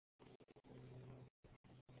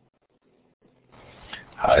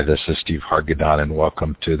Hi, this is Steve Hargadon, and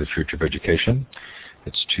welcome to the Future of Education.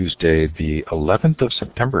 It's Tuesday, the 11th of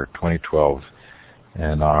September, 2012,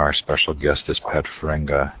 and our special guest is Pat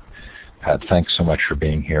Farenga. Pat, thanks so much for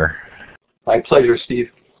being here. My pleasure,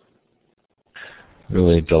 Steve.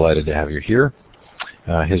 Really delighted to have you here.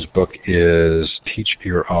 His book is Teach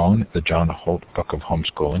Your Own, the John Holt Book of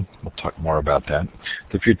Homeschooling. We'll talk more about that.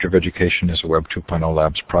 The Future of Education is a Web 2.0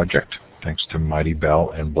 Labs project. Thanks to Mighty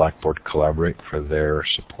Bell and Blackboard Collaborate for their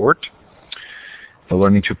support. The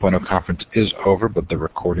Learning 2.0 conference is over, but the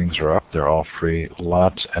recordings are up. They're all free.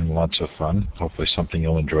 Lots and lots of fun. Hopefully something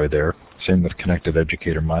you'll enjoy there. Same with Connected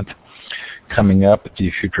Educator Month. Coming up,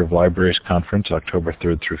 the Future of Libraries Conference, October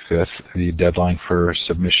 3rd through 5th. The deadline for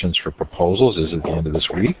submissions for proposals is at the end of this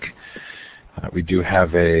week. We do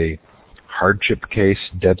have a hardship case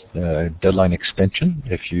deadline extension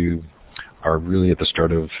if you are really at the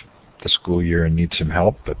start of the school year and need some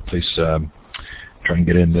help, but please try and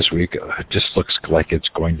get in this week. It just looks like it's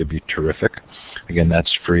going to be terrific. Again,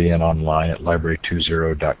 that's free and online at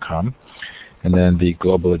library20.com. And then the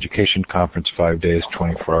Global Education Conference, 5 days,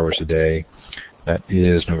 24 hours a day. That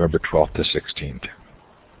is November 12th to 16th.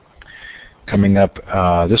 Coming up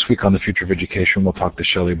this week on the Future of Education, we'll talk to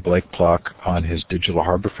Shelley Blake-Plock on his Digital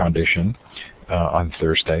Harbor Foundation on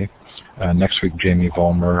Thursday. Next week, Jamie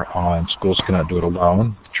Vollmer on Schools Cannot Do It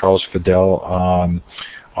Alone. Charles Fidel on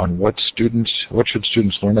what should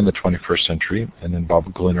students learn in the 21st century, and then Bob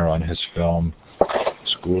Glinner on his film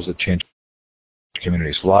Schools That Change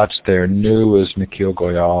Communities. Lots there. New is Nikhil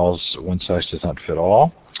Goyal's One Size Does Not Fit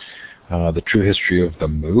All. The True History of the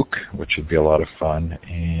MOOC, which would be a lot of fun.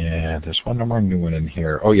 And there's one more new one in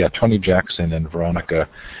here. Oh yeah, Tony Jackson and Veronica,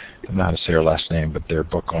 I don't know how to say her last name, but their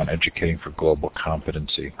book on educating for global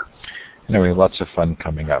competency. Anyway, lots of fun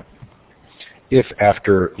coming up. If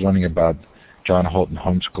after learning about John Holt and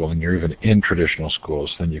homeschooling, you're even in traditional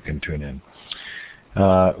schools, then you can tune in.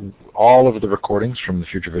 All of the recordings from the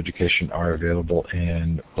Future of Education are available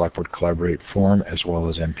in Blackboard Collaborate form as well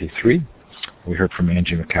as MP3. We heard from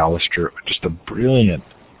Angie McAllister, just a brilliant,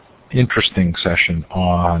 interesting session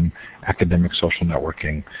on academic social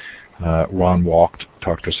networking. Ron Walk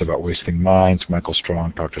talked to us about wasting minds. Michael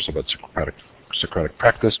Strong talked to us about Socratic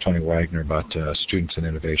practice. Tony Wagner about students and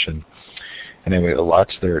innovation. Anyway,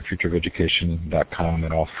 lots there at futureofeducation.com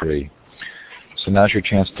and all free. So now's your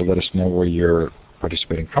chance to let us know where you're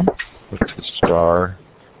participating from. Look for the star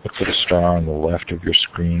on the left of your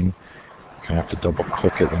screen. You have to double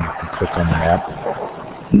click it and you can click on the map.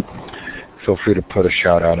 Feel free to put a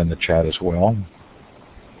shout out in the chat as well.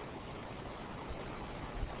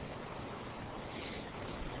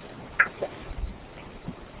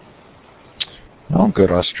 Oh,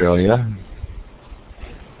 good, Australia.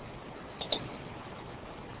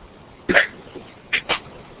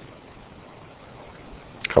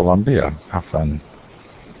 Colombia, how fun.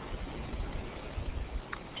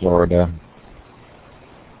 Florida.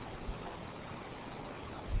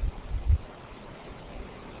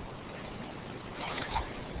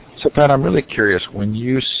 So, Pat, I'm really curious, when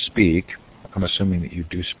you speak, I'm assuming that you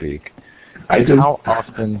do speak, I do. How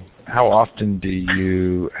often do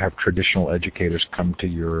you have traditional educators come to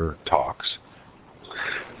your talks?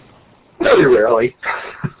 Very rarely.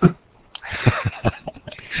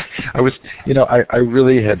 I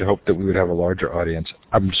really had hoped that we would have a larger audience.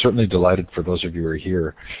 I'm certainly delighted for those of you who are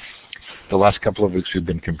here. The last couple of weeks we've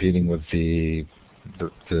been competing with the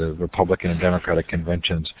Republican and Democratic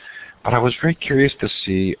conventions, but I was very curious to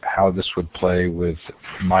see how this would play with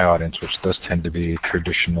my audience, which does tend to be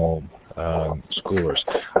traditional schoolers.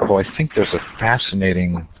 Although I think there's a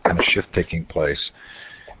fascinating kind of shift taking place.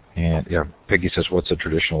 And yeah, Peggy says, what's a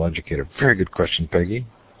traditional educator? Very good question, Peggy.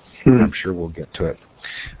 I'm sure we'll get to it.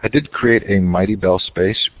 I did create a Mighty Bell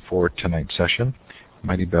space for tonight's session.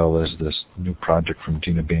 Mighty Bell is this new project from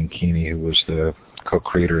Gina Bianchini, who was the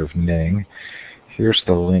co-creator of Ning. Here's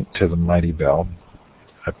the link to the Mighty Bell.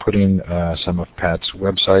 I put in some of Pat's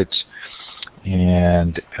websites,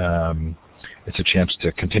 and it's a chance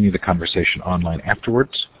to continue the conversation online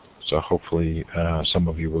afterwards. So hopefully some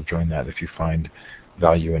of you will join that if you find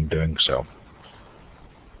value in doing so.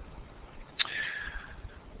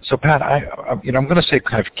 So Pat, I'm going to say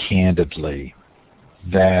kind of candidly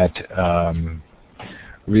that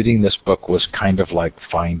reading this book was kind of like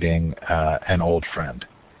finding an old friend.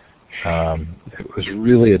 It was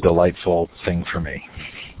really a delightful thing for me.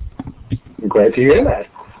 I'm glad to hear that.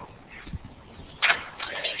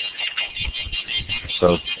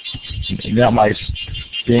 So now my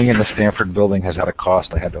Being in the Stanford building has had a cost.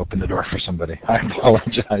 I had to open the door for somebody. I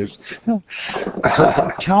apologize.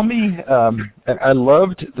 Tell me, I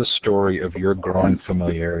loved the story of your growing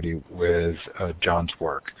familiarity with John's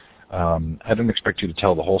work. I didn't expect you to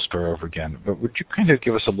tell the whole story over again, but would you kind of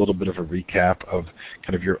give us a little bit of a recap of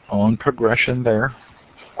kind of your own progression there?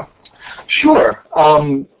 Sure.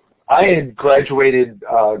 I had graduated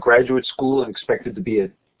graduate school and expected to be a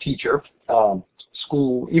teacher.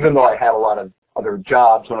 School, even though I had a lot of other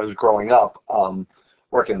jobs when I was growing up,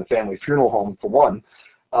 working in the family funeral home for one,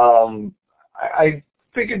 I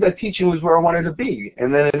figured that teaching was where I wanted to be.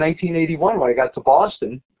 And then in 1981, when I got to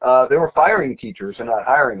Boston, they were firing teachers and not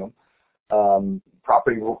hiring them.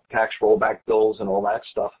 Property tax rollback bills and all that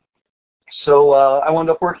stuff. So I wound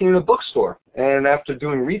up working in a bookstore. And after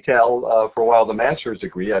doing retail for a while, the master's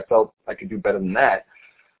degree, I felt I could do better than that.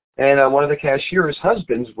 And one of the cashier's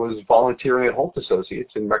husbands was volunteering at Holt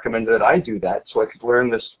Associates and recommended that I do that so I could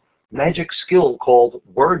learn this magic skill called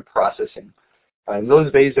word processing. In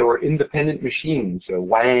those days, there were independent machines.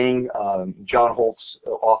 Wang, John Holt's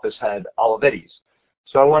office had Olivetti's.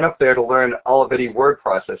 So I went up there to learn Olivetti word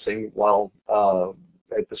processing while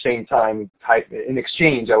at the same time, in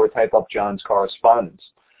exchange, I would type up John's correspondence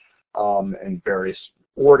and various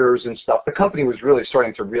orders and stuff. The company was really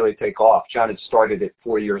starting to really take off. John had started it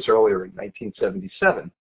 4 years earlier in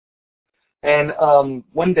 1977. And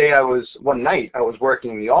one night I was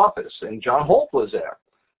working in the office, and John Holt was there.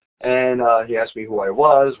 And he asked me who I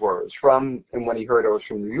was, where I was from, and when he heard I was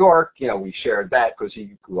from New York, we shared that because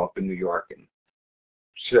he grew up in New York and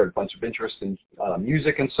shared a bunch of interest in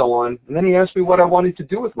music and so on. And then he asked me what I wanted to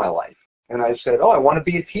do with my life. And I said, I want to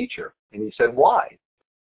be a teacher. And he said, why?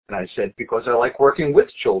 And I said, because I like working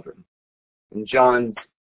with children. And John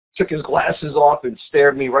took his glasses off and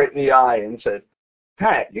stared me right in the eye and said,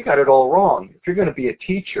 Pat, you got it all wrong. If you're going to be a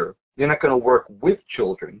teacher, you're not going to work with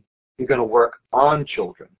children. You're going to work on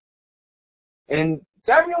children. And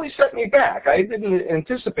that really set me back. I didn't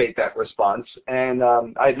anticipate that response, and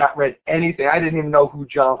I had not read anything. I didn't even know who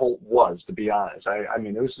John Holt was, to be honest. I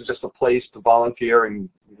mean, this was just a place to volunteer and,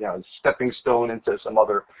 stepping stone into some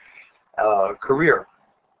other career.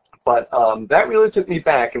 But that really took me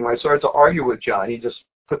back, and when I started to argue with John, he just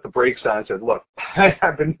put the brakes on and said, look,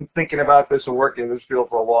 I've been thinking about this and working in this field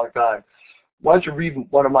for a long time. Why don't you read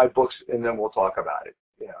one of my books, and then we'll talk about it,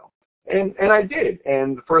 And I did.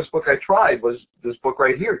 And the first book I tried was this book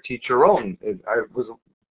right here, Teach Your Own. I was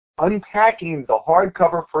unpacking the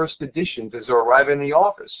hardcover first editions as they were arriving in the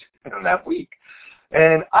office that week.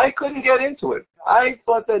 And I couldn't get into it. I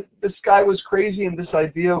thought that this guy was crazy and this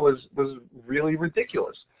idea was really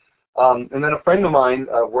ridiculous. And then a friend of mine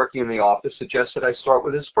working in the office suggested I start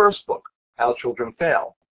with his first book, How Children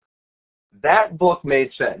Fail. That book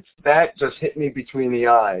made sense. That just hit me between the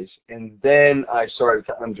eyes. And then I started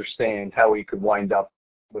to understand how we could wind up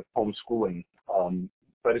with homeschooling.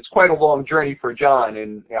 But it's quite a long journey for John,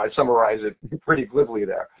 and I summarize it pretty glibly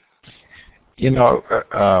there.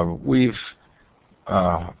 We've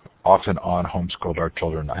often on homeschooled our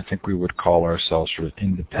children. I think we would call ourselves sort of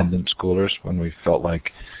independent schoolers when we felt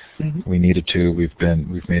like we needed to. We've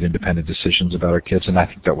made independent decisions about our kids, and I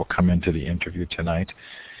think that will come into the interview tonight.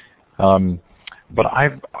 But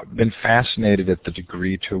I've been fascinated at the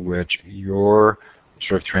degree to which your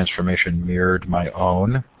sort of transformation mirrored my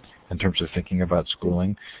own in terms of thinking about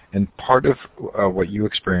schooling. And part of what you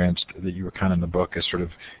experienced that you were kind of in the book is sort of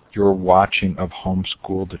your watching of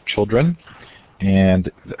homeschooled children.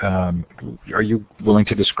 And are you willing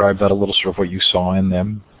to describe that a little, sort of what you saw in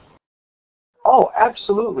them? Oh,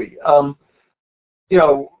 absolutely.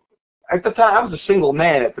 At the time, I was a single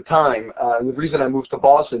man at the time. And the reason I moved to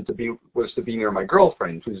Boston was to be near my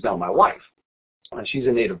girlfriend, who's now my wife. She's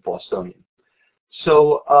a native Bostonian.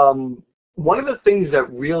 So one of the things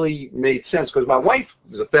that really made sense, because my wife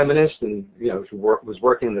was a feminist and, she was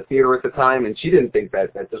working in the theater at the time, and she didn't think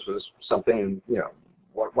that this was something, and,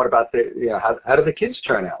 what about how do the kids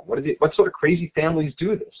turn out? What sort of crazy families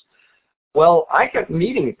do this? Well, I kept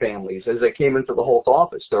meeting families as I came into the Holt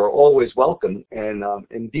office. They were always welcome. And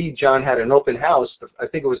indeed, John had an open house. I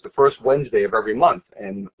think it was the first Wednesday of every month.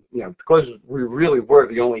 And, because we really were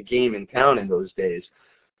the only game in town in those days,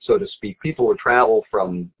 so to speak, people would travel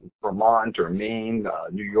from Vermont or Maine,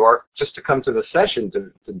 New York, just to come to the session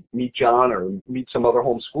to meet John or meet some other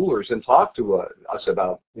homeschoolers and talk to us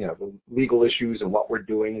about, the legal issues and what we're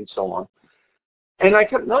doing and so on. And I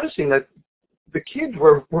kept noticing that the kids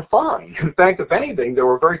were fine. In fact, if anything, they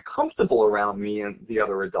were very comfortable around me and the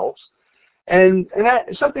other adults. And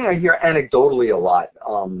that's something I hear anecdotally a lot,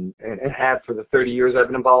 and have for the 30 years I've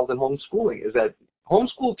been involved in homeschooling, is that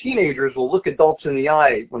homeschool teenagers will look adults in the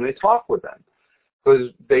eye when they talk with them. because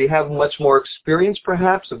they have much more experience,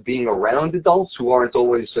 perhaps, of being around adults who aren't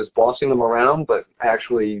always just bossing them around, but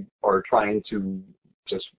actually are trying to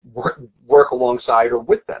just work alongside or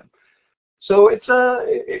with them. So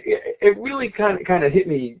it really kind of hit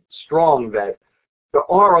me strong that there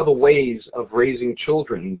are other ways of raising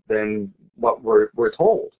children than what we're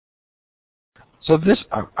told. So this,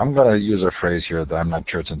 I'm going to use a phrase here that I'm not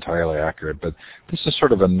sure it's entirely accurate, but this is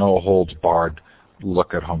sort of a no-holds-barred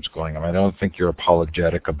look at homeschooling. I mean, I don't think you're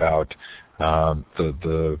apologetic about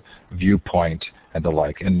the viewpoint and the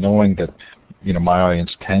like, and knowing that, you know, my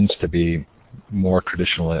audience tends to be more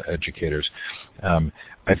traditional educators.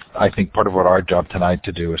 I think part of what our job tonight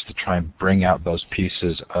to do is to try and bring out those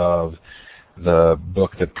pieces of the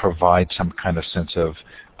book that provide some kind of sense of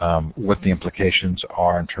what the implications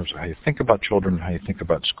are in terms of how you think about children, how you think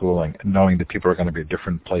about schooling, knowing that people are going to be at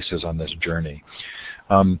different places on this journey.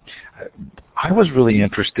 I was really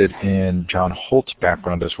interested in John Holt's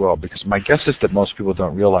background as well, because my guess is that most people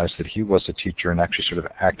don't realize that he was a teacher and actually sort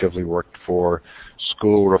of actively worked for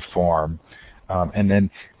school reform, and then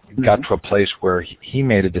got to a place where he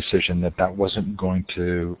made a decision that that wasn't going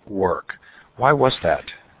to work. Why was that?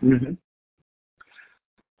 Mm-hmm.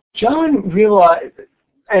 John realized,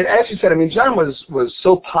 and as you said, I mean, John was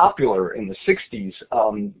so popular in the 60s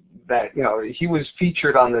that, you know, he was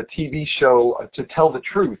featured on the TV show To Tell the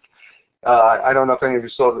Truth. I don't know if any of you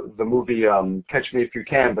saw the movie Catch Me If You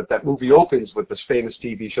Can, but that movie opens with this famous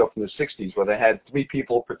TV show from the 60s where they had three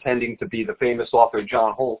people pretending to be the famous author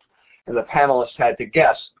John Holt, and the panelists had to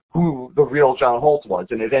guess who the real John Holt was,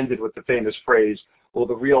 and it ended with the famous phrase, "Will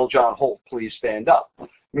the real John Holt please stand up?" I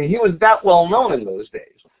mean, he was that well known in those days.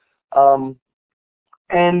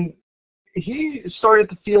 And he started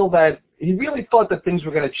to feel that he really thought that things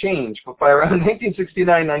were going to change, but by around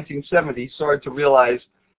 1969, 1970, he started to realize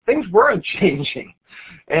things weren't changing,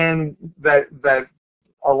 and that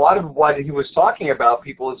a lot of what he was talking about,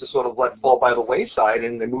 people just sort of let fall by the wayside,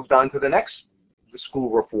 and they moved on to the next school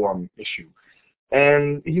reform issue.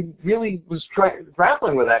 And he really was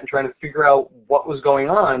grappling with that and trying to figure out what was going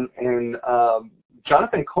on, and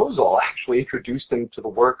Jonathan Kozol actually introduced him to the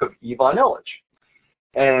work of Ivan Illich.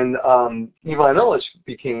 And Ivan Illich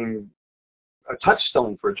became a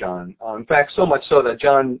touchstone for John. In fact, so much so that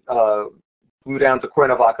John flew down to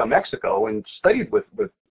Cuernavaca, Mexico, and studied with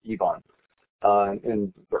Ivan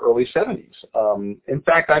in the early 70s. In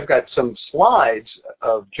fact, I've got some slides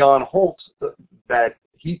of John Holt that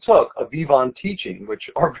he took of Ivan teaching, which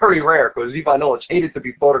are very rare because Ivan Illich hated to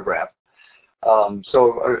be photographed.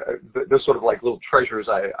 So they're sort of like little treasures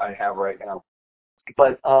I have right now.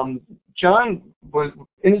 But John was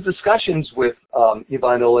in his discussions with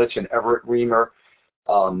Ivan Illich and Everett Reamer,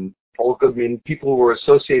 Paul Goodman, people who were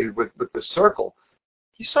associated with the circle.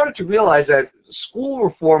 He started to realize that school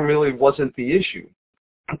reform really wasn't the issue.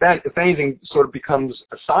 That, if anything, sort of becomes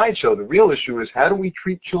a sideshow. The real issue is how do we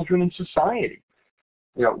treat children in society?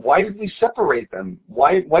 You know, why did we separate them?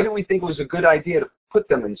 Why do we think it was a good idea to put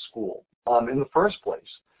them in school in the first place?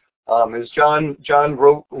 As John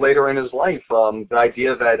wrote later in his life, the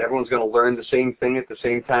idea that everyone's going to learn the same thing at the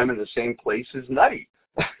same time in the same place is nutty.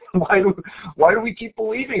 Why do we keep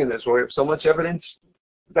believing in this? We have so much evidence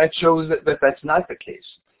that shows that that's not the case,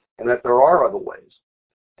 and that there are other ways.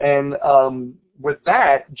 And with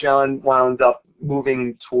that, John wound up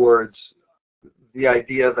moving towards the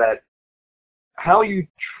idea that how you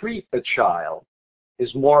treat a child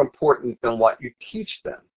is more important than what you teach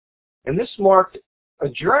them. And this marked a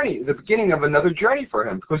journey, the beginning of another journey for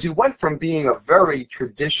him, because he went from being a very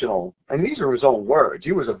traditional, and these are his own words,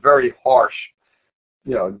 he was a very harsh,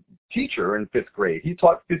 teacher in fifth grade. He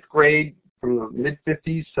taught fifth grade from the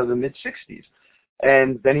mid-50s to the mid-60s.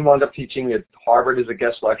 And then he wound up teaching at Harvard as a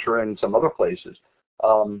guest lecturer and some other places.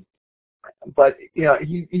 But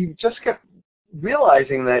he just kept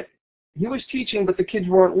realizing that he was teaching, but the kids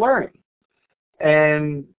weren't learning.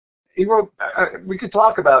 And he wrote, we could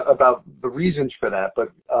talk about the reasons for that,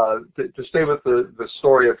 but to stay with the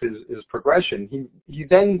story of his progression, he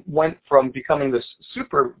then went from becoming this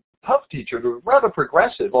super tough teacher to a rather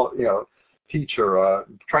progressive, teacher,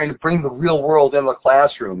 trying to bring the real world in the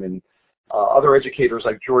classroom. And other educators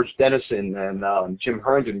like George Dennison and Jim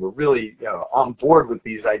Herndon were really on board with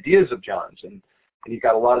these ideas of John's, and he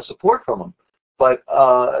got a lot of support from them. But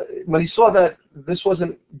when he saw that this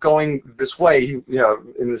wasn't going this way,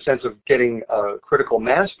 in the sense of getting a critical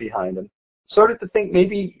mass behind him, started to think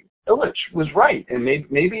maybe Illich was right, and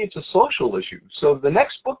maybe it's a social issue. So the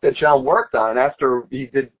next book that John worked on, after he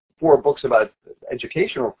did 4 books about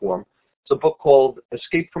education reform, it's a book called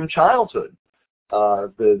Escape from Childhood,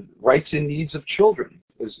 The Rights and Needs of Children.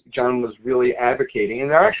 John was really advocating, and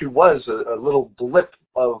there actually was a little blip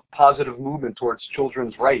of positive movement towards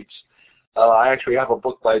children's rights. I actually have a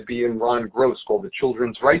book by B. and Ron Gross called The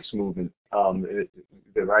Children's Rights Movement.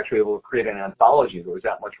 They were actually able to create an anthology. There was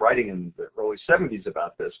that much writing in the early 70s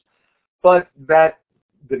about this. But that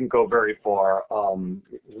didn't go very far.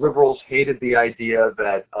 Liberals hated the idea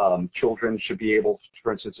that children should be able,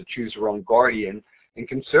 for instance, to choose their own guardian, and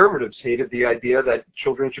conservatives hated the idea that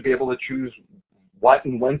children should be able to choose what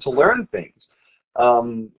and when to learn things.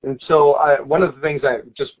 And so one of the things,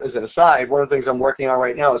 just as an aside, one of the things I'm working on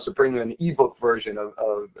right now is to bring an ebook version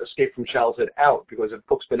of Escape from Childhood out, because the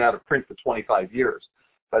book's been out of print for 25 years.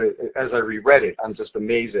 But as I reread it, I'm just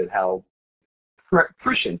amazed at how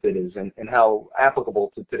prescient it is and how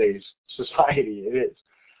applicable to today's society it is.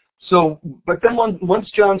 So, but then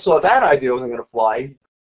once John saw that idea wasn't going to fly, he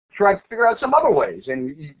tried to figure out some other ways,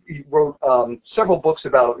 and he wrote several books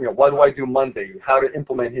about, what do I do Monday, how to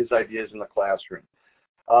implement his ideas in the classroom.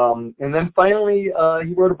 And then finally,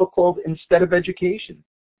 he wrote a book called Instead of Education.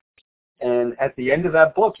 And at the end of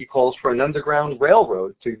that book, he calls for an underground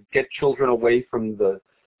railroad to get children away from the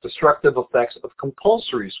destructive effects of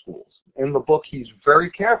compulsory schools. In the book, he's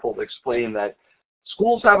very careful to explain that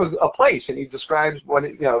schools have a place, and he describes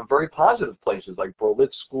very positive places like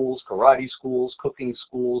Berlitz schools, karate schools, cooking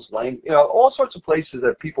schools, all sorts of places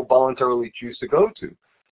that people voluntarily choose to go to.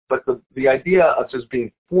 But the idea of just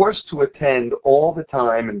being forced to attend all the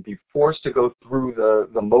time and be forced to go through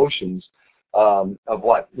the motions of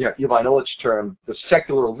what Ivan Illich termed the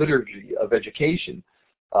secular liturgy of education,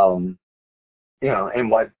 and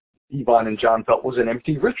what Ivan and John felt was an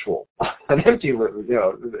empty ritual,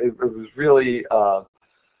 it was really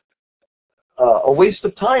a waste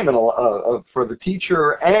of time for the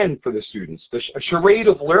teacher and for the students. A charade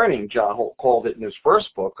of learning, John Holt called it in his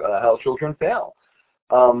first book, How Children Fail.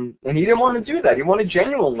 And he didn't want to do that. He wanted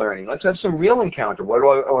genuine learning. Let's have some real encounter.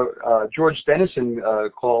 George Dennison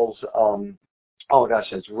calls,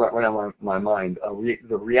 it's right on my mind,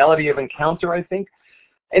 the reality of encounter, I think.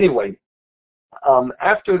 Anyway,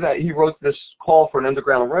 after that, he wrote this call for an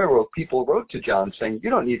underground railroad. People wrote to John saying, you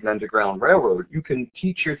don't need an underground railroad. You can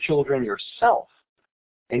teach your children yourself.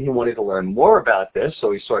 And he wanted to learn more about this,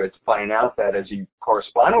 so he started to find out that as he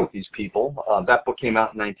corresponded with these people, that book came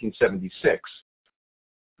out in 1976,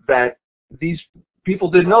 that these people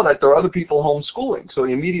didn't know that there are other people homeschooling. So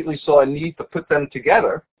he immediately saw a need to put them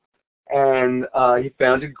together, and he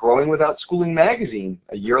founded Growing Without Schooling magazine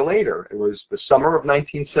a year later. It was the summer of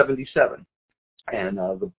 1977. And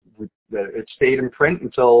it stayed in print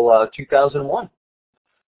until 2001.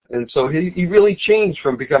 And so he really changed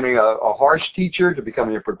from becoming a harsh teacher to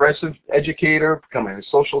becoming a progressive educator, becoming a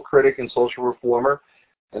social critic and social reformer,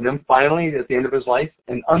 and then finally, at the end of his life,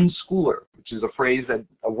 an unschooler, which is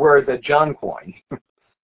a word that John coined.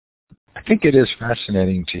 I think it is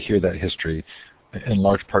fascinating to hear that history, in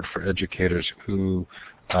large part for educators who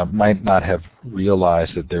might not have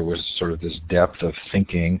realized that there was sort of this depth of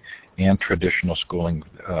thinking and traditional schooling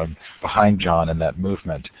behind John and that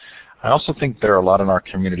movement. I also think there are a lot in our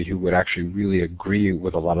community who would actually really agree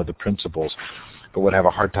with a lot of the principles, but would have a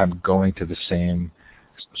hard time going to the same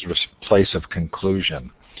sort of place of conclusion.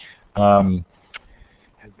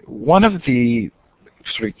 One of the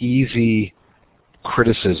sort of easy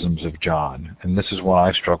criticisms of John, and this is one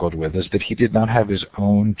I struggled with, is that he did not have his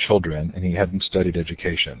own children and he hadn't studied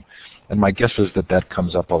education. And my guess is that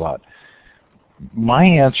comes up a lot. My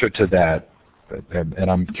answer to that, and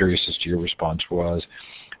I'm curious as to your response, was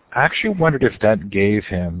I actually wondered if that gave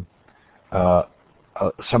him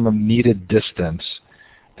some needed distance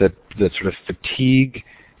that sort of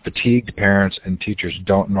fatigued parents and teachers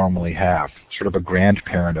don't normally have, sort of a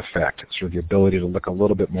grandparent effect, sort of the ability to look a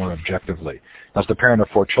little bit more objectively. As the parent of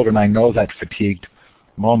 4 children, I know that fatigued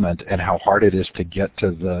moment and how hard it is to get to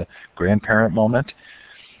the grandparent moment.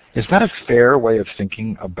 Is that a fair way of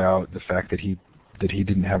thinking about the fact that he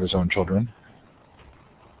didn't have his own children?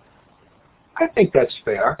 I think that's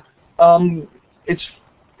fair.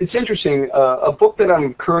 It's interesting. A book that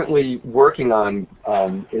I'm currently working on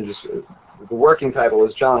is the working title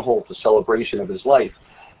is John Holt: A Celebration of His Life,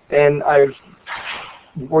 and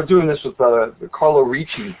we're doing this with Carlo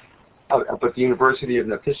Ricci up at the University of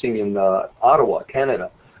Nipissing in Ottawa,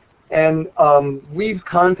 Canada, and we've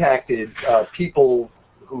contacted people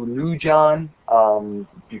who knew John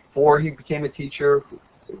before he became a teacher,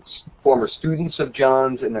 former students of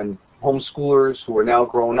John's, and then homeschoolers who are now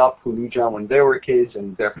grown up who knew John when they were kids,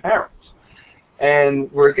 and their parents.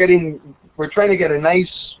 And we're trying to get a nice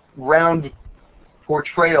round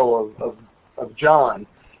portrayal of John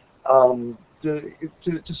to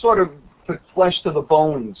sort of put flesh to the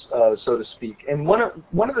bones, so to speak. And one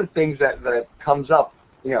of the things that comes up,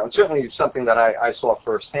 and certainly something that I saw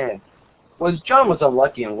firsthand, was John was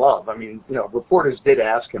unlucky in love. I mean, reporters did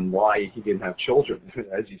ask him why he didn't have children.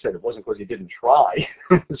 As he said, it wasn't because he didn't try.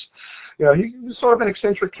 He was sort of an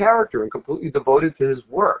eccentric character and completely devoted to his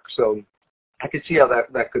work. So I could see how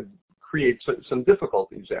that could create some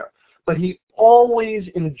difficulties there. But he always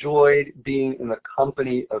enjoyed being in the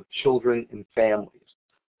company of children and families.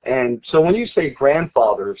 And so when you say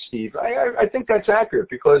grandfather, Steve, I think that's accurate,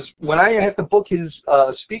 because when I had to book his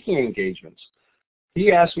speaking engagements,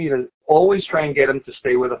 he asked me to always try and get him to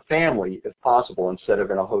stay with a family, if possible, instead of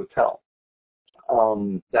in a hotel.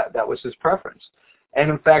 That was his preference. And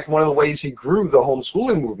in fact, one of the ways he grew the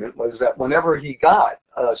homeschooling movement was that whenever he got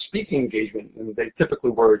a speaking engagement, and they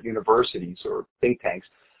typically were at universities or think tanks,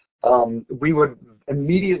 we would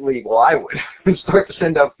immediately, I would start to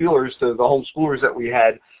send out feelers to the homeschoolers that we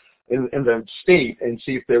had in the state and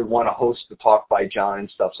see if they would want to host the talk by John and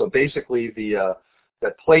stuff. So basically the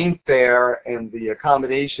plane fare and the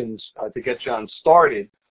accommodations to get John started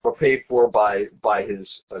were paid for by his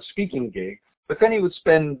speaking gig. But then he would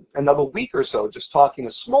spend another week or so just talking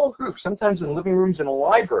to small groups, sometimes in living rooms and in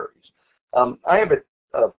libraries. I have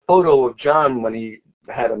a photo of John when he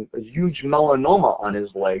had a huge melanoma on his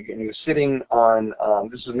leg, and he was sitting on,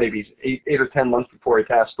 this was maybe 8 or 10 months before he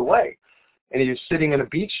passed away, and he was sitting in a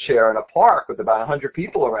beach chair in a park with about 100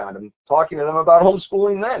 people around him, talking to them about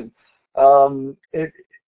homeschooling then.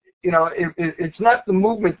 It's not the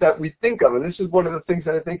movement that we think of, and this is one of the things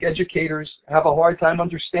that I think educators have a hard time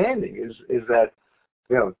understanding, is that,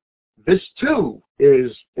 this too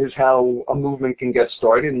is how a movement can get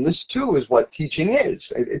started, and this too is what teaching is.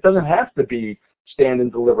 It doesn't have to be stand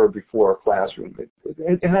and deliver before a classroom.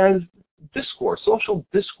 It has discourse, social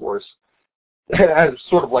discourse, as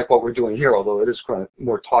sort of like what we're doing here, although it is kind of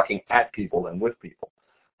more talking at people than with people.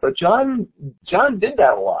 But John did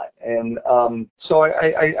that a lot, and so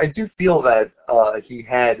I do feel that he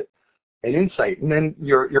had an insight. And then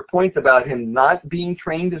your point about him not being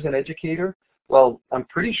trained as an educator, well, I'm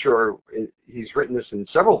pretty sure he's written this in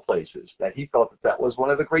several places, that he felt that was one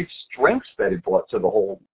of the great strengths that he brought to the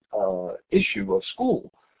whole issue of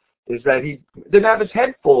school, is that he didn't have his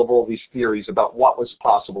head full of all these theories about what was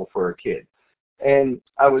possible for a kid. And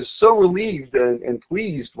I was so relieved and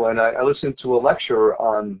pleased when I listened to a lecture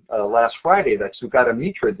on last Friday that Sugata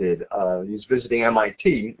Mitra did. He's visiting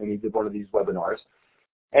MIT, and he did one of these webinars.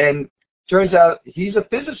 And turns out he's a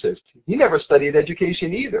physicist. He never studied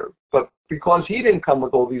education either. But because he didn't come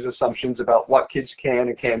with all these assumptions about what kids can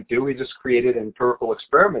and can't do, he just created an empirical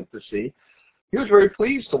experiment to see. He was very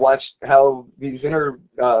pleased to watch how these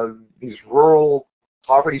rural,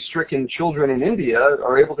 poverty-stricken children in India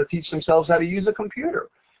are able to teach themselves how to use a computer.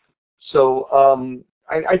 So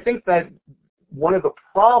I think that one of the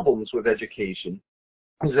problems with education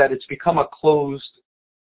is that it's become a closed,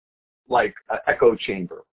 echo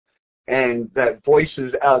chamber, and that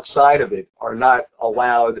voices outside of it are not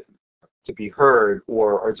allowed to be heard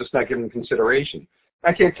or are just not given consideration.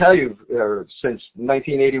 I can't tell you since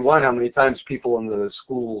 1981 how many times people in the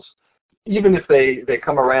schools, even if they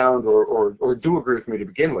come around or do agree with me to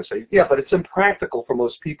begin with, say, yeah, but it's impractical for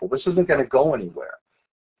most people. This isn't going to go anywhere.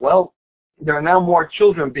 Well, there are now more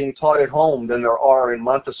children being taught at home than there are in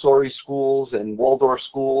Montessori schools and Waldorf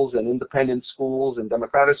schools and independent schools and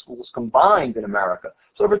democratic schools combined in America.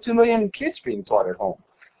 So over 2 million kids being taught at home.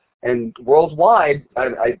 And worldwide,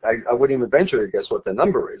 I wouldn't even venture to guess what the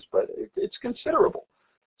number is, but it's considerable.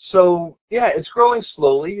 So, yeah, it's growing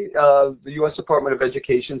slowly. The U.S. Department of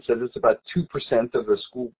Education says it's about 2% of the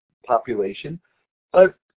school population.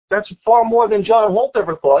 But that's far more than John Holt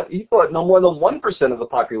ever thought. He thought no more than 1% of the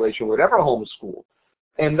population would ever homeschool.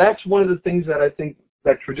 And that's one of the things that I think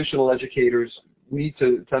that traditional educators need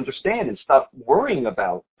to understand and stop worrying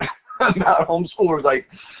about, about homeschoolers like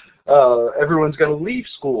everyone's going to leave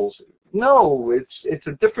schools. No, it's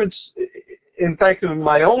a difference. In fact, in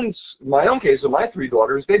my own case with my 3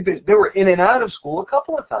 daughters, they were in and out of school a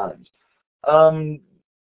couple of times.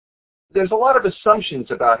 There's a lot of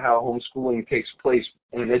assumptions about how homeschooling takes place,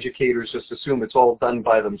 and educators just assume it's all done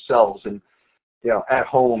by themselves and at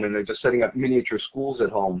home, and they're just setting up miniature schools at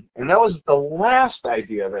home. And that was the last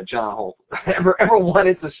idea that John Holt ever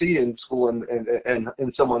wanted to see in school and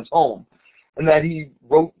in someone's home, and that he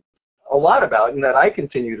wrote a lot about, and that I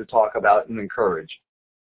continue to talk about and encourage.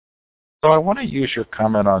 So I want to use your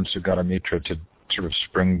comment on Sugata Mitra to sort of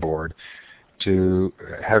springboard to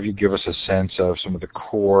have you give us a sense of some of the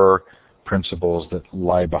core principles that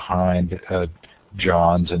lie behind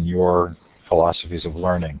John's and your philosophies of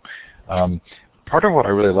learning. part of what I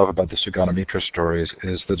really love about the Suganamitra stories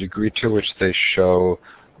is the degree to which they show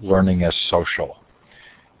learning as social.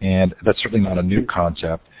 And that's certainly not a new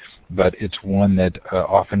concept, but it's one that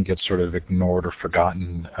often gets sort of ignored or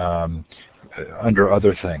forgotten under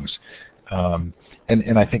other things.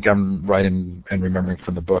 And I think I'm right in remembering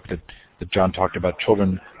from the book that John talked about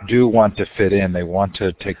children do want to fit in, they want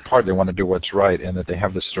to take part, they want to do what's right, and that they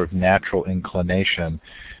have this sort of natural inclination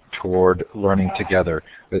toward learning together.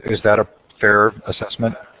 Is that a fair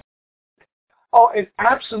assessment? Oh, it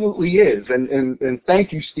absolutely is, and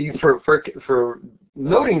thank you, Steve, for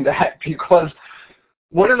noting that, because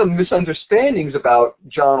one of the misunderstandings about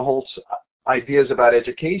John Holt's ideas about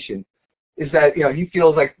education is that he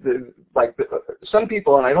feels like some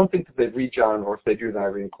people, and I don't think that they read John, or if they do, they're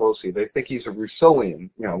not reading closely. They think he's a Rousseauian,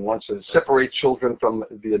 wants to separate children from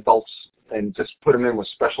the adults and just put them in with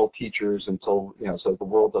special teachers until so the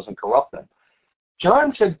world doesn't corrupt them.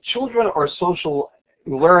 John said children are social.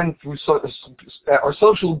 Are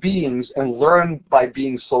social beings and learn by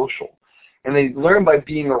being social, and they learn by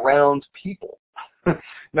being around people.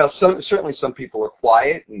 Now, certainly some people are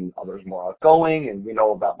quiet and others more outgoing, and we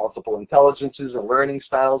know about multiple intelligences and learning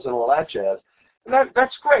styles and all that jazz. And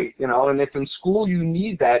that's great, and if in school you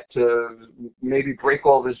need that to maybe break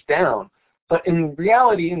all this down. But in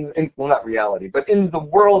reality, well, not reality, but in the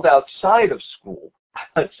world outside of school,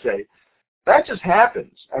 let's say, that just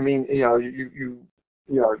happens. I mean,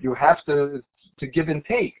 you have to give and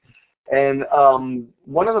take. And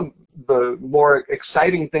one of the more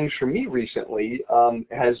exciting things for me recently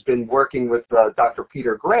has been working with Dr.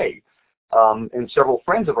 Peter Gray and several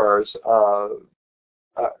friends of ours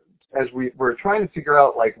as we're trying to figure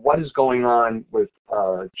out what is going on with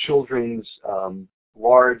children's the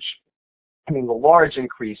large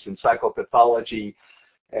increase in psychopathology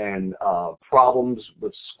and problems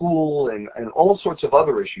with school and all sorts of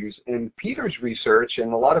other issues. And Peter's research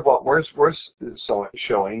and a lot of what we're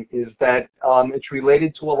showing is that it's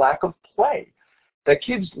related to a lack of play, that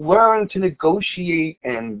kids learn to negotiate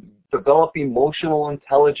and develop emotional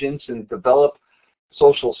intelligence and develop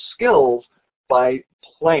social skills by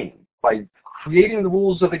playing, by creating the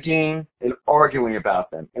rules of a game and arguing about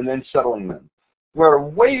them and then settling them. We're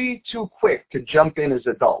way too quick to jump in as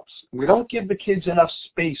adults. We don't give the kids enough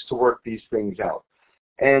space to work these things out.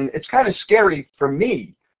 And it's kind of scary for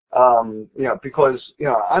me, because,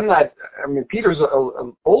 I'm not, Peter's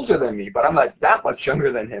older than me, but I'm not that much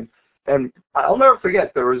younger than him. And I'll never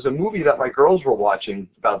forget, there was a movie that my girls were watching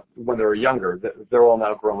about when they were younger. They're all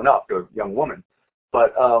now grown up, they're young women.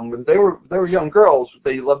 But when they were young girls,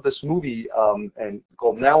 they loved this movie and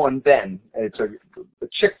called Now and Then. And it's a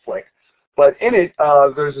chick flick. But in it,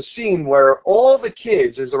 there's a scene where all the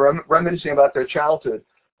kids, as they're reminiscing about their childhood,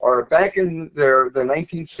 are back in their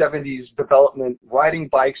 1970s development, riding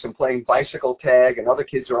bikes and playing bicycle tag, and other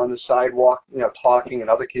kids are on the sidewalk, talking, and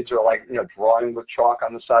other kids are drawing with chalk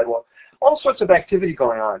on the sidewalk. All sorts of activity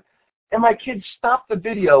going on. And my kids stopped the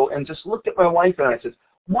video and just looked at my wife and I said,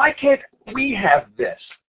 "Why can't we have this?"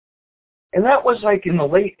 And that was in the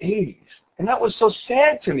late 80s. And that was so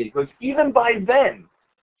sad to me, because even by then,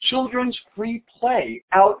 children's free play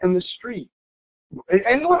out in the street.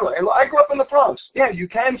 And literally, I grew up in the Bronx. Yeah, you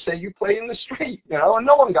can say you play in the street, and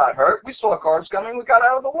no one got hurt. We saw cars coming, we got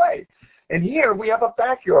out of the way. And here we have a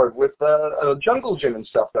backyard with a jungle gym and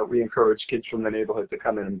stuff that we encourage kids from the neighborhood to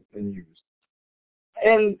come in and use.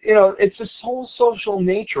 And, it's this whole social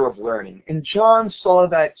nature of learning. And John saw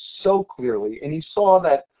that so clearly, and he saw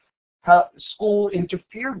that how school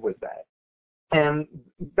interfered with that. And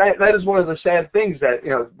that is one of the sad things that,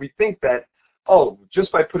 we think that, just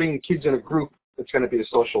by putting kids in a group, it's going to be a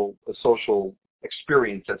social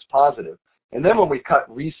experience that's positive. And then when we cut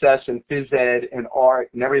recess and phys ed and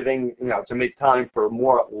art and everything, to make time for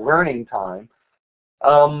more learning time,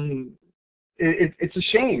 it's a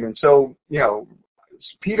shame. And so,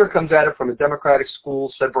 Peter comes at it from a democratic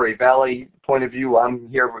school, Sudbury Valley point of view. I'm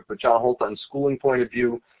here with the John Holt on schooling point of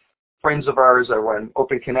view. Friends of ours, I run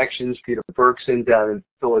Open Connections, Peter Bergson down in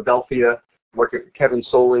Philadelphia, work with Kevin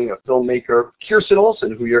Soling, a filmmaker, Kirsten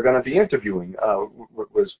Olsen, who you're going to be interviewing,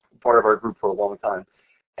 was part of our group for a long time.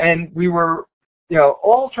 And we were,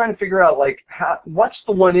 all trying to figure out, what's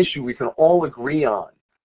the one issue we can all agree on?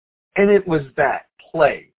 And it was that,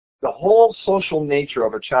 play. The whole social nature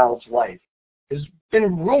of a child's life has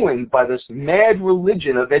been ruined by this mad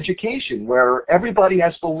religion of education where everybody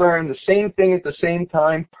has to learn the same thing at the same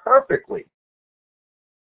time perfectly.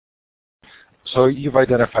 So you've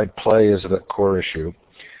identified play as the core issue.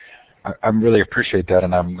 I really appreciate that,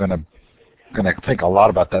 and I'm going to think a lot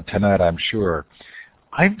about that tonight, I'm sure.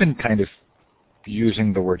 I've been kind of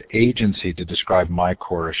using the word agency to describe my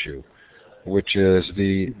core issue. which is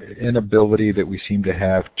the inability that we seem to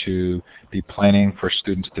have to be planning for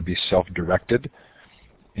students to be self-directed.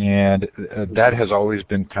 And that has always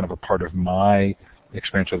been kind of a part of my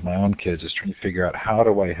experience with my own kids, is trying to figure out how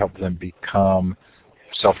do I help them become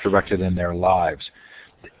self-directed in their lives.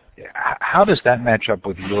 How does that match up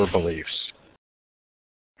with your beliefs?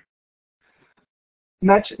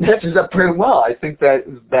 Matches up pretty well. I think that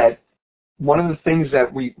one of the things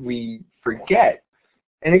that we forget,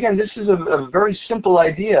 and again, this is a very simple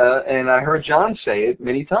idea, and I heard John say it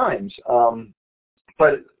many times,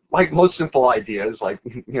 but like most simple ideas, like,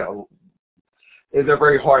 they're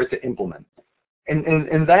very hard to implement.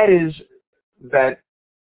 And that is that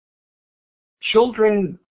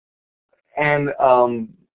children and, how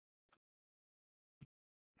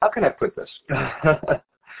can I put this?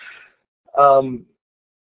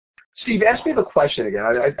 Steve, ask me the question again.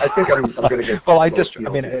 I think I'm going to get... Well,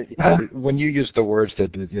 when you used the words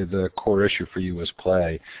that the core issue for you was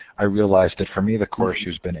play, I realized that for me the core issue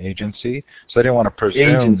has been agency. So I didn't want to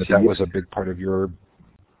presume that was a big part of your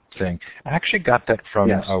thing. I actually got that from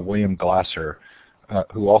William Glasser,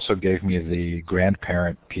 who also gave me the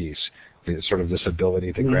grandparent piece, the sort of this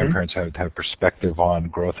ability that grandparents have perspective on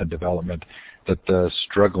growth and development that the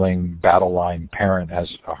struggling battle line parent has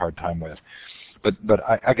a hard time with. But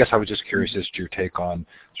I guess I was just curious as to your take on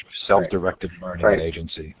self-directed learning and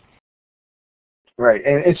agency. Right.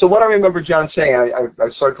 And so what I remember John saying, I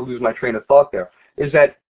started to lose my train of thought there, is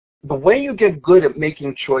that the way you get good at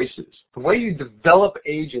making choices, the way you develop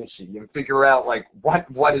agency and figure out like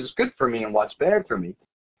what is good for me and what's bad for me,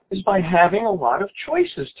 is by having a lot of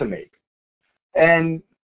choices to make. And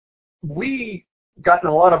we got in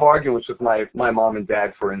a lot of arguments with my mom and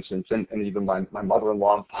dad, for instance, and even my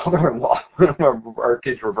mother-in-law and father-in-law. Our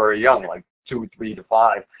kids were very young, like 2, 3 to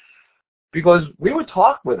 5, because we would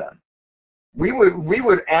talk with them. We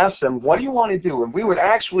would ask them, what do you want to do? And we would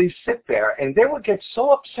actually sit there, and they would get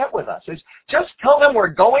so upset with us. It's, just tell them we're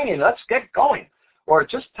going and let's get going. Or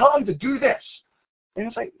just tell them to do this. And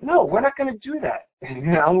it's like, no, we're not going to do that.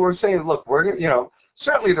 And we're saying, look, we're,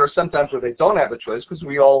 certainly there are some times where they don't have a choice because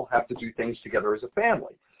we all have to do things together as a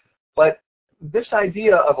family. But this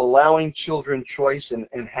idea of allowing children choice and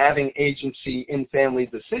having agency in family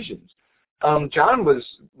decisions, John was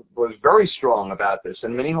very strong about this,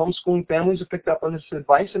 and many homeschooling families have picked up on this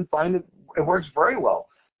advice and find that it works very well.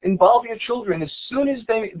 Involve your children as soon as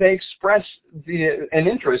they express an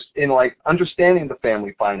interest in like understanding the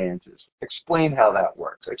family finances. Explain how that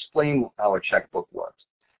works. Explain how a checkbook works.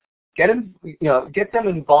 Get them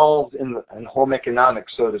involved in home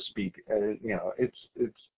economics, so to speak. It's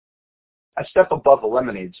a step above the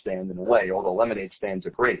lemonade stand in a way, although lemonade stands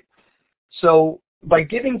are great. So by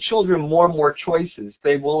giving children more and more choices,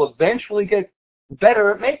 they will eventually get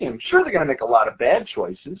better at making them. Sure, they're going to make a lot of bad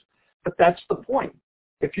choices, but that's the point.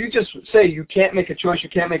 If you just say you can't make a choice,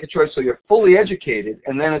 so you're fully educated,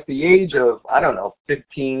 and then at the age of,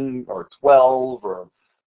 15 or 12 or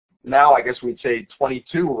now I guess we'd say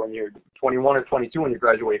 22 when you're 21 or 22 when you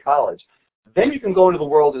graduate college, then you can go into the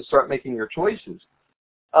world and start making your choices.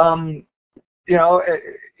 I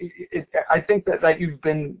think that you've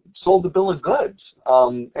been sold a bill of goods.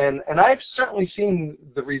 And I've certainly seen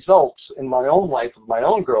the results in my own life of my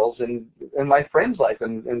own girls and my friends' life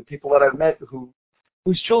and people that I've met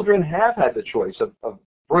whose children have had the choice of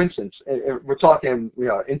for instance, we're talking,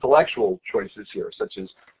 intellectual choices here, such as,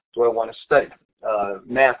 do I want to study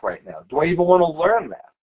math right now? Do I even want to learn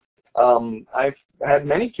math? I've had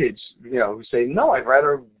many kids, who say, no, I'd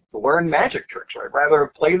rather learn magic tricks, or I'd rather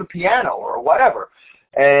play the piano or whatever.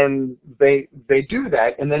 And they do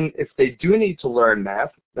that. And then if they do need to learn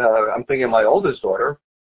math, I'm thinking of my oldest daughter.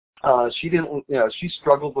 She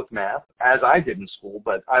struggled with math, as I did in school,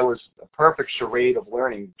 but I was a perfect charade of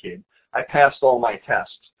learning kid. I passed all my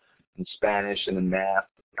tests in Spanish and in math.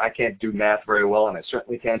 I can't do math very well, and I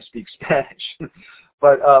certainly can't speak Spanish.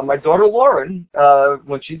 But my daughter Lauren,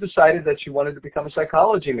 when she decided that she wanted to become a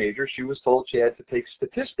psychology major, she was told she had to take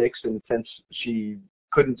statistics, and since she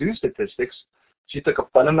couldn't do statistics, she took a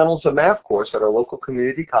fundamentals of math course at our local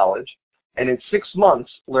community college, and in 6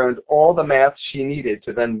 months learned all the math she needed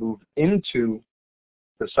to then move into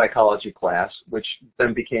the psychology class, which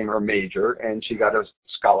then became her major, and she got a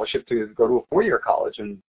scholarship to go to a 4-year college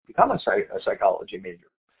and become a psychology major.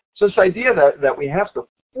 So this idea that we have to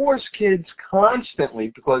force kids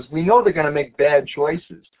constantly because we know they're going to make bad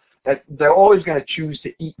choices, that they're always going to choose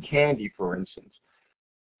to eat candy, for instance,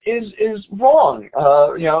 is wrong.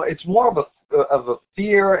 It's more of a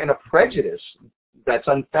fear and a prejudice that's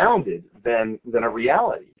unfounded than a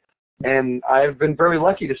reality. And I've been very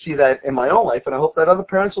lucky to see that in my own life, and I hope that other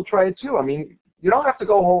parents will try it too. I mean, you don't have to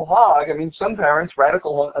go whole hog. I mean, some parents,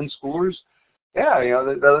 radical unschoolers, yeah, you know,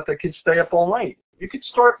 they let their kids stay up all night. You could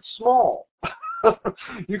start small.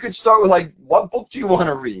 You could start with, like, what book do you want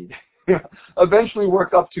to read? Eventually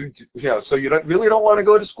work up to, you know, so you really don't want to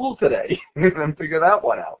go to school today, and figure that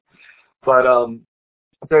one out. But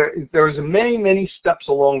there's many steps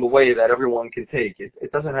along the way that everyone can take.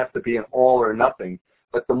 It doesn't have to be an all or nothing,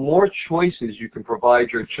 but the more choices you can provide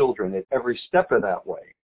your children at every step of that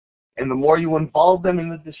way, and the more you involve them in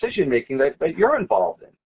the decision making that you're involved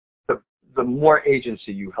in, the more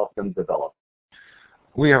agency you help them develop.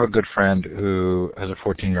 We have a good friend who has a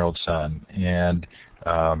 14-year-old son, and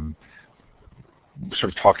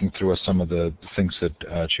sort of talking through some of the things that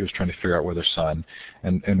she was trying to figure out with her son,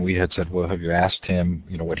 and we had said, well, have you asked him,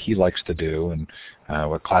 you know, what he likes to do and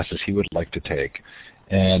what classes he would like to take?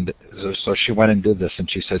 And so she went and did this, and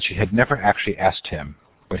she said she had never actually asked him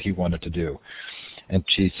what he wanted to do. And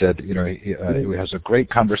she said, you know, it was a great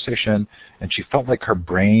conversation, and she felt like her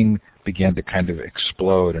brain began to kind of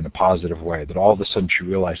explode in a positive way, that all of a sudden she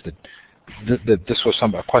realized that this was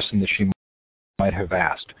a question that she might have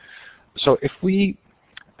asked. So if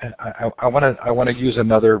I want to use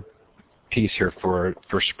another piece here for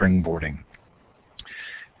springboarding.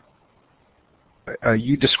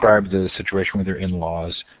 You described the situation with your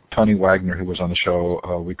in-laws. Tony Wagner, who was on the show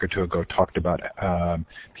a week or two ago, talked about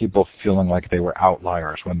people feeling like they were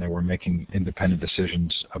outliers when they were making independent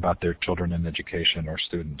decisions about their children and education or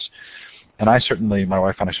students. And my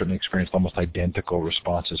wife and I certainly experienced almost identical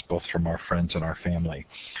responses, both from our friends and our family.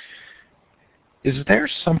 Is there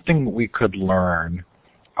something we could learn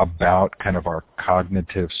about kind of our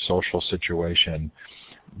cognitive social situation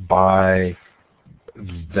by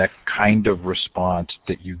that kind of response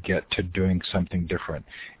that you get to doing something different?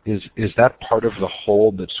 Is that part of the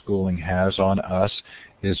hold that schooling has on us,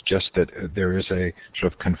 is just that there is a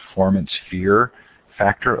sort of conformance fear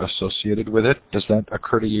factor associated with it? Does that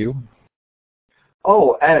occur to you?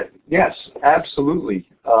 Oh, yes, absolutely.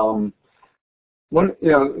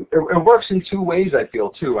 It works in two ways, I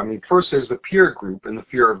feel, too. I mean, first there's the peer group and the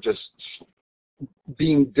fear of just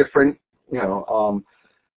being different,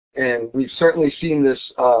 and we've certainly seen this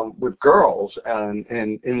with girls, and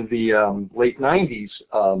in the late 90s,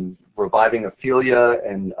 Reviving Ophelia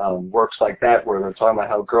and works like that, where they're talking about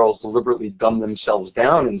how girls deliberately dumb themselves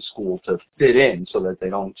down in school to fit in so that they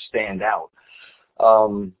don't stand out.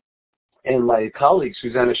 And my colleague,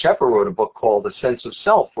 Susanna Shepper, wrote a book called A Sense of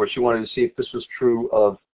Self, where she wanted to see if this was true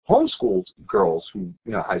of homeschooled girls,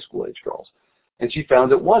 high school age girls. And she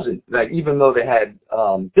found it wasn't, that even though they had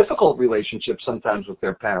difficult relationships sometimes with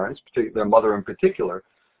their parents, their mother in particular,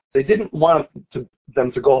 they didn't want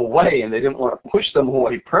them to go away, and they didn't want to push them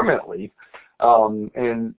away permanently. So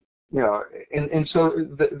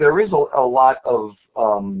there is a lot of,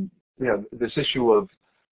 this issue of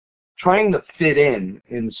trying to fit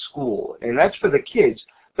in school, and that's for the kids.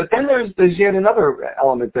 But then there's yet another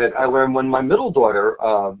element that I learned when my middle daughter,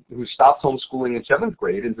 who stopped homeschooling in 7th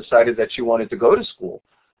grade and decided that she wanted to go to school,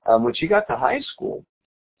 when she got to high school,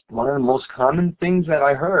 one of the most common things that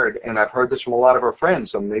I heard, and I've heard this from a lot of her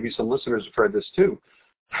friends, so maybe some listeners have heard this too,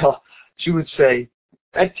 she would say,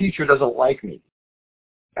 that teacher doesn't like me.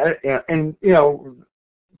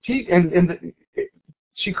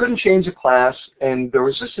 She couldn't change a class, and there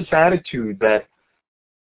was just this attitude that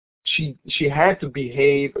she had to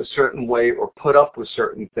behave a certain way or put up with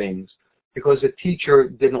certain things because a teacher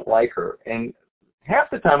didn't like her. And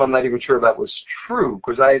half the time I'm not even sure that was true,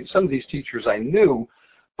 because some of these teachers I knew,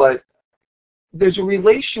 but there's a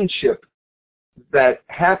relationship that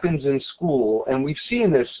happens in school, and we've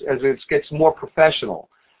seen this as it gets more professional.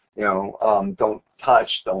 Don't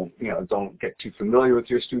touch, don't get too familiar with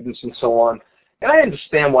your students and so on. And I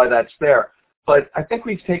understand why that's there, but I think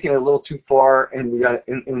we've taken it a little too far in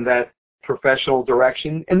that professional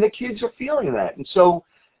direction, and the kids are feeling that. And so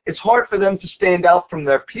it's hard for them to stand out from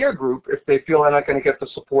their peer group if they feel they're not going to get the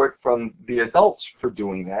support from the adults for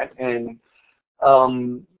doing that. And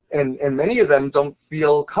many of them don't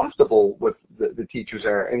feel comfortable with the teachers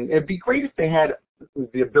there. And it'd be great if they had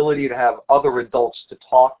the ability to have other adults to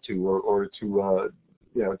talk to or to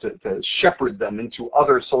shepherd them into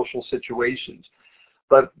other social situations.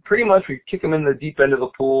 But pretty much we kick them in the deep end of the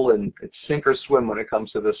pool, and it's sink or swim when it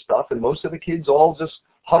comes to this stuff. And most of the kids all just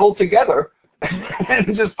huddle together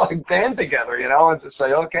and just like band together, and just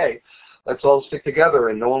say, okay, let's all stick together,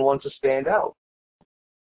 and no one wants to stand out.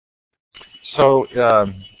 So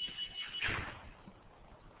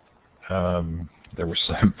there was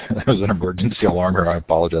an emergency alarm here. I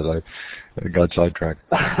apologize. I got sidetracked.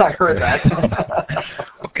 I heard that.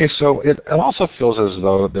 Okay, so it also feels as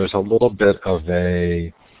though there's a little bit of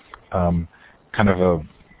a kind of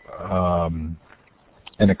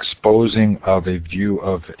an exposing of a view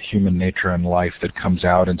of human nature and life that comes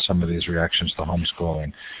out in some of these reactions to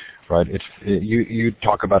homeschooling, right? You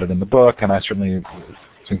talk about it in the book, and I certainly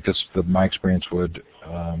think my experience would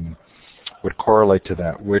correlate to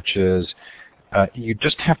that, which is you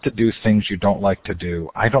just have to do things you don't like to do.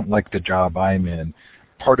 I don't like the job I'm in.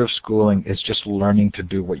 Part of schooling is just learning to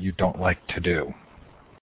do what you don't like to do.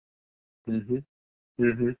 Mhm.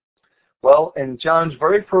 Mhm. Well, in John's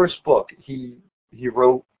very first book, he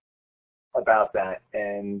wrote about that,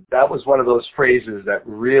 and that was one of those phrases that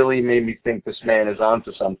really made me think this man is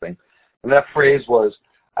onto something. And that phrase was,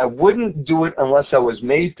 "I wouldn't do it unless I was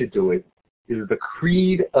made to do it, is the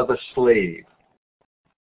creed of a slave."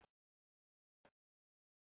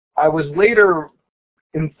 I was later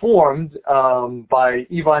informed by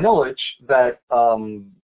Ivan Illich that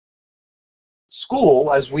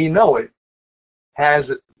school, as we know it, has,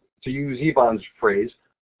 to use Ivan's phrase,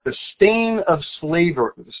 the stain of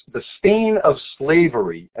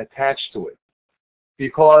slavery attached to it,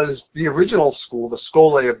 because the original school, the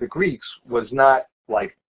skole of the Greeks, was not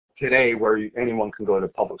like today where anyone can go to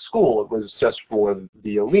public school. It was just for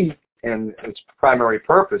the elite, and its primary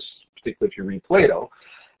purpose, particularly if you read Plato,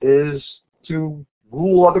 is to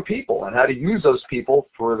rule other people and how to use those people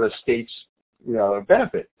for the state's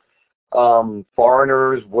benefit.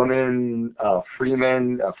 Foreigners, women,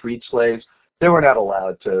 freemen, freed slaves, they were not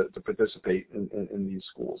allowed to participate in these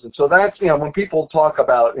schools. And so that's, when people talk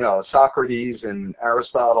about, Socrates and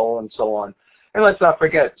Aristotle and so on, and let's not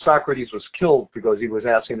forget, Socrates was killed because he was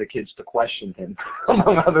asking the kids to question him,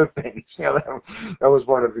 among other things. That was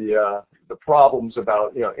one of the problems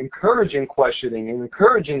about, encouraging questioning and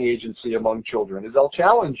encouraging agency among children, is they'll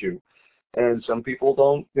challenge you. And some people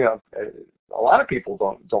don't, a lot of people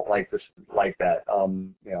don't like that.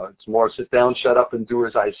 It's more sit down, shut up, and do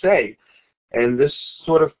as I say. And this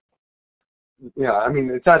sort of,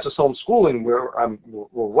 it's not just homeschooling. We're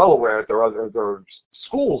well aware that there are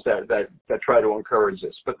schools that try to encourage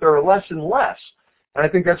this, but there are less and less. And I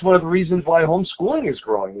think that's one of the reasons why homeschooling is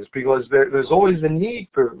growing, is because there's always a need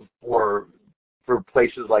for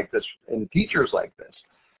places like this and teachers like this.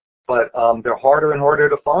 But they're harder and harder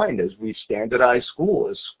to find as we standardize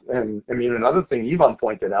school. And another thing Ivan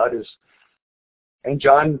pointed out is, and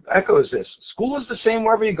John echoes this, school is the same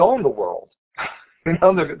wherever you go in the world.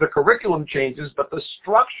 The curriculum changes, but the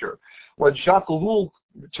structure, what Jacques Ellul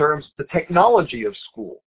terms the technology of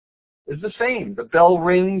school, is the same. The bell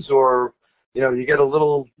rings, or you get a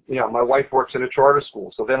little. My wife works in a charter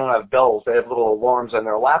school, so they don't have bells. They have little alarms on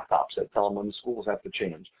their laptops that tell them when the schools have to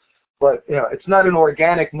change. But it's not an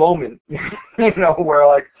organic moment, where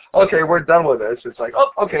like, okay, we're done with this. It's like,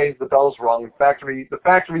 oh, okay, the bell's rung. The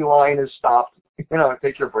factory line is stopped.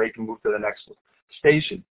 Take your break and move to the next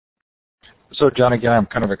station. So, John, again, I'm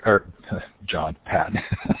kind of Pat.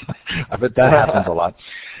 But that happens a lot.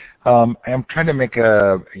 I'm trying to make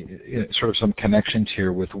sort of some connections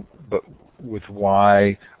here with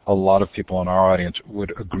why a lot of people in our audience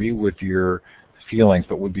would agree with your feelings,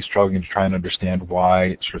 but would be struggling to try and understand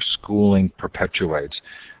why sort of schooling perpetuates.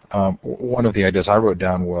 One of the ideas I wrote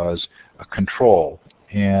down was a control,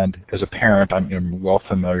 and as a parent, I'm well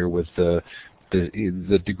familiar with the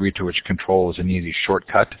degree to which control is an easy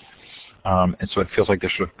shortcut. And so it feels like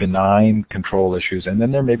there's sort of benign control issues, and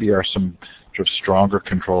then there maybe are some sort of stronger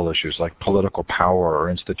control issues like political power or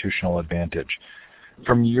institutional advantage.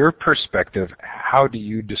 From your perspective, how do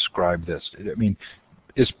you describe this?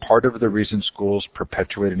 Is part of the reason schools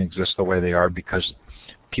perpetuate and exist the way they are because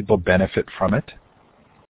people benefit from it?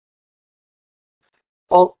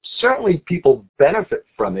 Well, certainly people benefit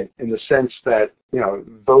from it in the sense that,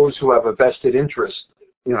 those who have a vested interest,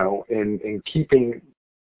 in keeping,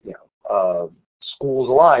 schools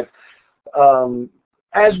alive,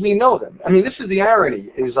 as we know them. This is the irony,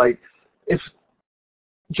 is like, if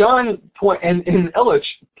John and Illich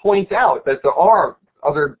point out that there are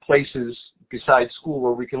other places besides school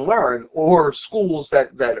where we can learn, or schools that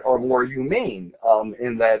are more humane,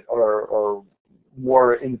 and that are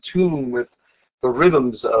more in tune with the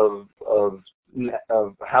rhythms of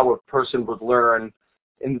how a person would learn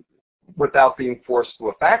without being forced through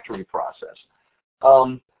a factory process.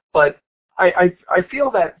 But I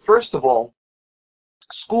feel that, first of all,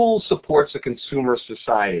 school supports a consumer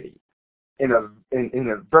society in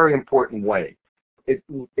a very important way. It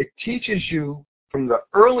teaches you from the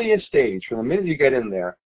earliest age, from the minute you get in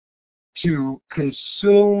there, to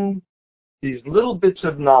consume these little bits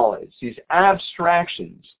of knowledge, these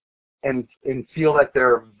abstractions, and feel that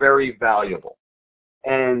they're very valuable.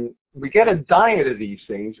 And we get a diet of these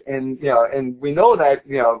things, and we know that,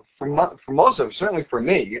 for most of them, certainly for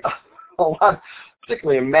me, a lot,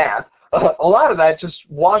 particularly in math, a lot of that just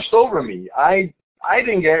washed over me. I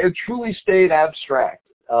didn't get it. It truly stayed abstract.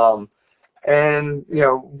 And,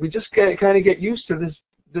 we just kind of get used to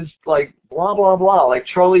this like blah, blah, blah, like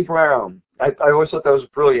Charlie Brown. I always thought that was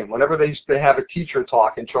brilliant. Whenever they used to have a teacher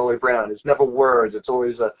talk in Charlie Brown, it's never words. It's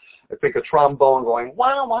always, I think, a trombone going,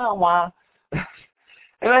 wah, wah, wah.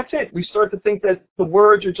 And that's it. We start to think that the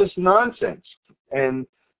words are just nonsense. And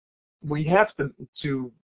we have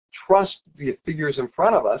to trust the figures in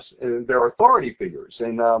front of us. They're authority figures.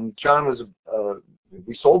 And John was,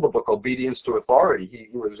 we sold the book Obedience to Authority.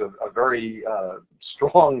 He was a very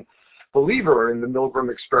strong believer in the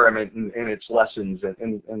Milgram experiment and its lessons,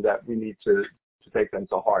 and that we need to take them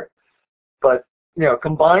to heart. But,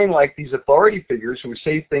 combine like these authority figures who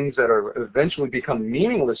say things that are eventually become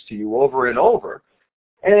meaningless to you over and over,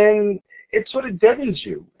 and it sort of deadens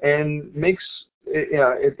you and makes,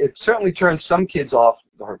 it certainly turns some kids off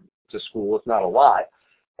to school, if not a lot.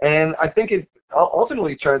 And I think it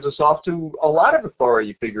ultimately turns us off to a lot of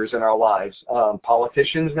authority figures in our lives.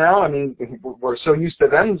 Politicians now, I mean, we're so used to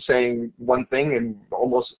them saying one thing and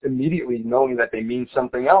almost immediately knowing that they mean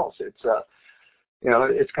something else. It's,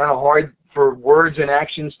 it's kind of hard for words and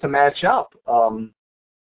actions to match up. And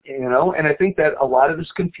I think that a lot of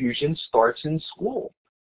this confusion starts in school.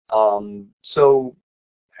 So,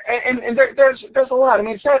 and there's a lot. I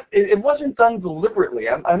mean, it wasn't done deliberately.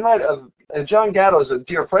 I'm not John Gatto is a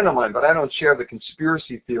dear friend of mine, but I don't share the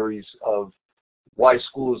conspiracy theories of why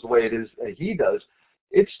school is the way it is that he does.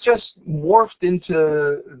 It's just morphed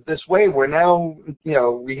into this way where now,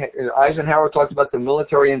 Eisenhower talked about the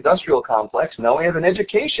military-industrial complex. Now we have an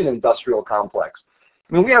education-industrial complex.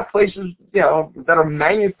 I mean, we have places, that are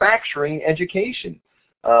manufacturing education.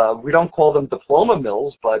 We don't call them diploma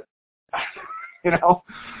mills, but,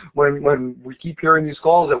 when we keep hearing these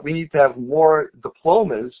calls that we need to have more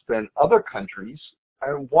diplomas than other countries,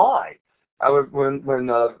 why? When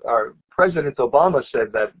our President Obama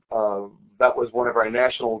said that that was one of our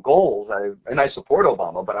national goals, and I support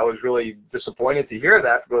Obama, but I was really disappointed to hear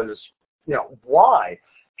that because, why?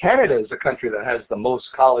 Canada is the country that has the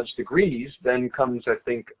most college degrees. Then comes, I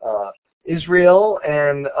think, Israel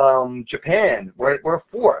and Japan. We're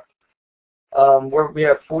fourth. We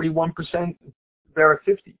have 41%. They're at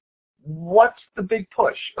 50. What's the big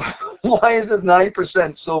push? Why is it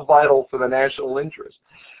 9% so vital for the national interest?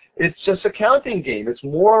 It's just a counting game. It's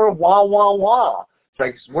more wah, wah, wah. It's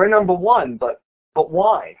like, we're number one, but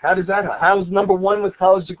why? How does that, how's number one with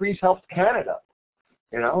college degrees helped Canada?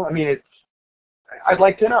 I mean, I'd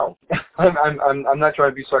like to know. I'm not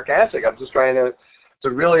trying to be sarcastic. I'm just trying to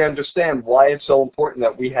really understand why it's so important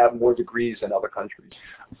that we have more degrees in other countries.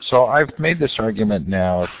 So I've made this argument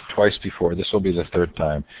now twice before. This will be the third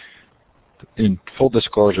time. In full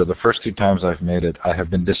disclosure, the first two times I've made it, I have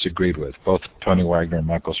been disagreed with. Both Tony Wagner and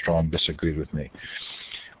Michael Strong disagreed with me.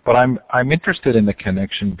 But I'm interested in the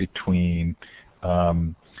connection between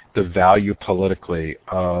the value politically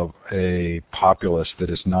of a populace that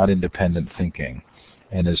is not independent thinking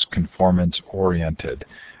and is conformance-oriented,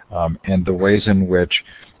 and the ways in which,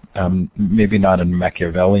 maybe not in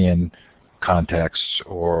Machiavellian contexts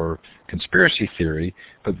or conspiracy theory,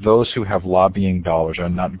 but those who have lobbying dollars are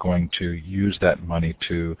not going to use that money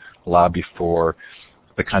to lobby for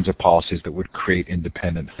the kinds of policies that would create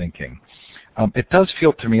independent thinking. It does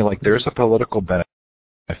feel to me like there's a political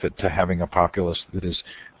benefit to having a populace that is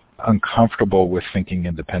uncomfortable with thinking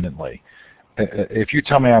independently. If you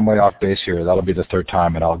tell me I'm way off base here, that'll be the third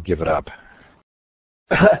time and I'll give it up.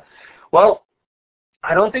 Well,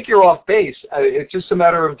 I don't think you're off base. It's just a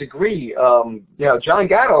matter of degree. John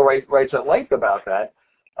Gatto writes at length about that.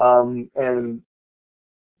 And,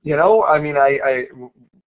 I mean, I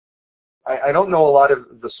don't know a lot of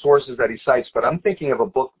the sources that he cites, but I'm thinking of a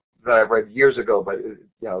book that I read years ago, but,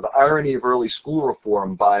 The Irony of Early School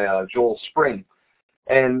Reform by Joel Spring.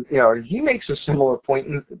 And, he makes a similar point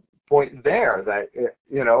there that,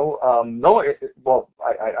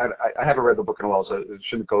 I haven't read the book in a while, so it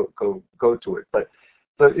shouldn't go to it. But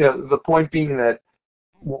the point being that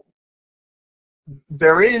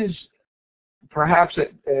there is perhaps,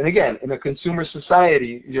 and again, in a consumer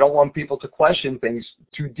society, you don't want people to question things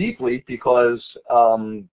too deeply because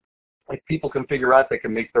if people can figure out they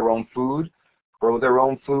can make their own food, grow their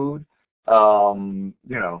own food,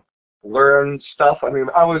 learn stuff. I mean,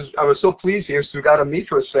 I was so pleased to hear Sugata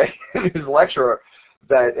Mitra say in his lecture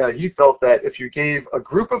that he felt that if you gave a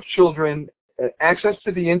group of children access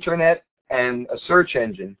to the internet and a search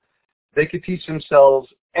engine, they could teach themselves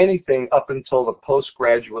anything up until the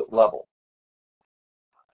postgraduate level.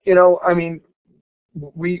 I mean,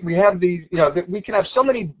 we have these, we can have so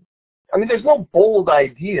many I mean, there's no bold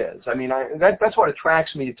ideas. I mean, that's what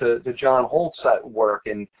attracts me to John Holt's work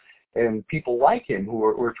and people like him who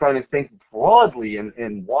are trying to think broadly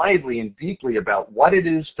and widely and deeply about what it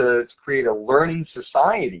is to create a learning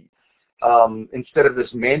society instead of this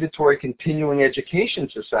mandatory continuing education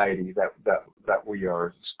society that we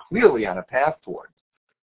are clearly on a path towards.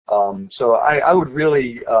 So I would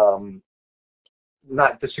really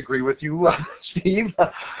not disagree with you, Steve.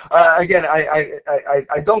 Again,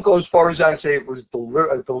 I don't go as far as I say it was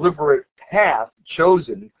a deliberate path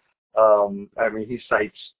chosen. I mean, he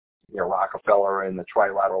cites Rockefeller and the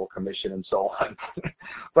Trilateral Commission and so on.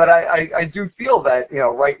 But I do feel that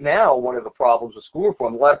right now one of the problems with school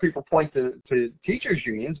reform, a lot of people point to teachers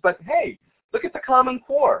unions, but hey, look at the Common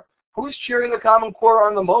Core. Who's cheering the Common Core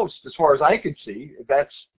on the most? As far as I could see,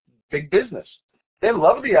 that's big business. They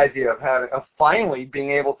love the idea of finally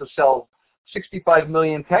being able to sell 65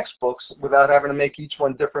 million textbooks without having to make each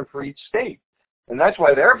one different for each state. And that's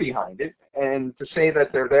why they're behind it. And to say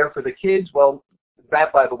that they're there for the kids, well,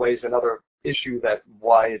 that, by the way, is another issue that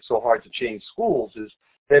why it's so hard to change schools is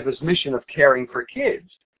they have this mission of caring for kids.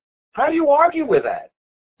 How do you argue with that?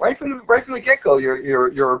 Right from the get-go,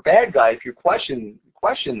 you're a bad guy if you question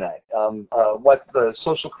that. What the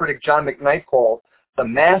social critic John McKnight called the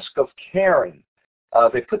mask of caring.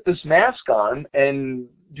 They put this mask on, and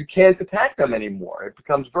you can't attack them anymore. It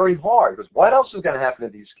becomes very hard because what else is going to happen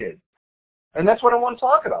to these kids? And that's what I want to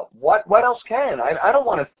talk about. What else can? I don't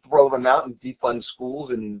want to throw them out and defund schools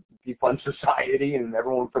and defund society and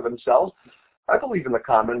everyone for themselves. I believe in the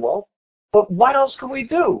Commonwealth. But what else can we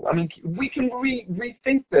do? I mean, we can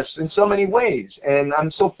rethink this in so many ways. And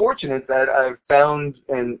I'm so fortunate that I've found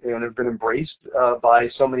and have been embraced by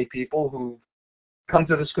so many people who come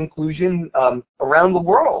to this conclusion around the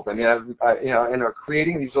world. I mean, and are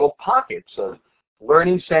creating these little pockets of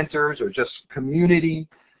learning centers or just community,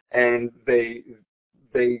 and they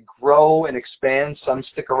grow and expand. Some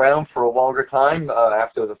stick around for a longer time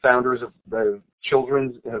after the founders of the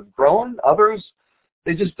children have grown. Others,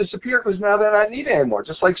 they just disappear because now they're not needed anymore.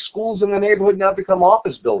 Just like schools in the neighborhood now become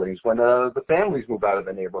office buildings when the families move out of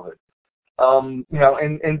the neighborhood. And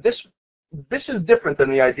this is different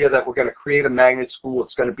than the idea that we're going to create a magnet school.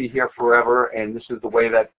 It's going to be here forever, and this is the way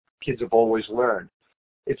that kids have always learned.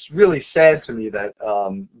 It's really sad to me that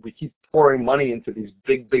we keep pouring money into these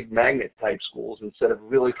big magnet type schools instead of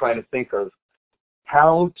really trying to think of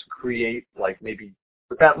how to create, like maybe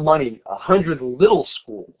with that money, 100 little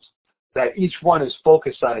schools that each one is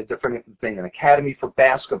focused on a different thing, an academy for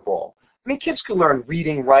basketball. I mean, kids can learn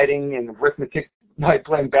reading, writing, and arithmetic by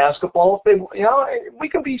playing basketball. If they, we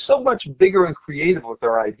can be so much bigger and creative with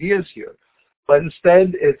our ideas here. But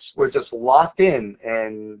instead, we're just locked in,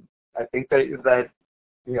 and I think that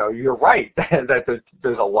you're right, that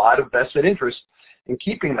there's a lot of vested interest in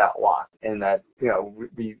keeping that locked, and that,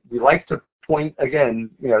 we like to point, again,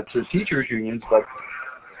 to teachers unions, but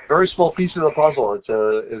very small piece of the puzzle.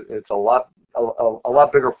 It's a lot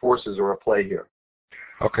bigger forces are at play here.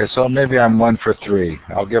 Okay, so maybe I'm 1 for 3.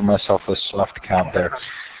 I'll give myself a soft count there.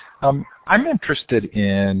 I'm interested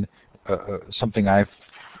in something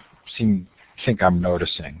think I'm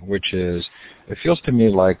noticing, which is it feels to me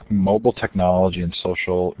like mobile technology and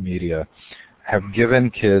social media have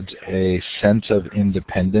given kids a sense of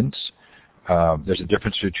independence. There's a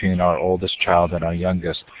difference between our oldest child and our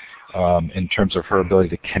youngest in terms of her ability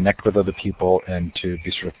to connect with other people and to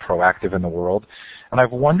be sort of proactive in the world. And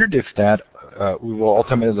I've wondered if that we will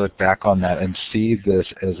ultimately look back on that and see this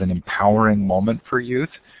as an empowering moment for youth.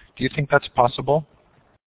 Do you think that's possible?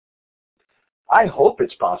 I hope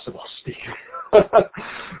it's possible, Steve.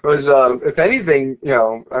 Because if anything,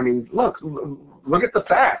 look at the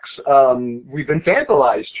facts. We've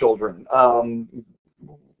infantilized children.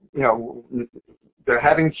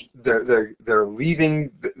 They're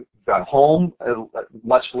leaving the home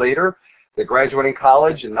much later. They're graduating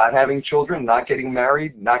college and not having children, not getting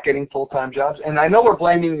married, not getting full-time jobs. And I know we're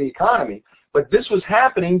blaming the economy, but this was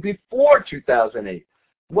happening before 2008.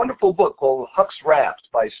 Wonderful book called Huck's Raft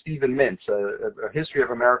by Stephen Mintz, a history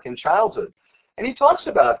of American childhood. And he talks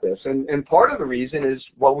about this. And part of the reason is,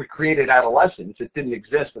 we created adolescence. It didn't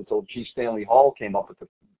exist until G. Stanley Hall came up with the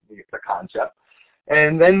concept.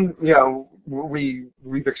 And then,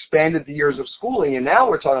 we've expanded the years of schooling, and now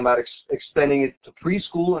we're talking about extending it to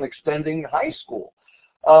preschool and extending high school.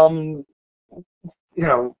 The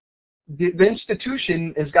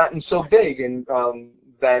institution has gotten so big and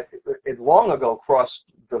that it long ago crossed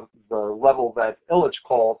the level that Illich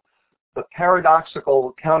called the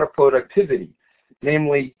paradoxical counterproductivity.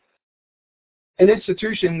 Namely, an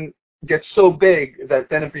institution gets so big that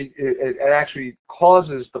then it actually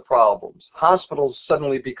causes the problems. Hospitals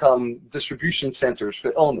suddenly become distribution centers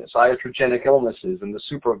for illness, iatrogenic illnesses, and the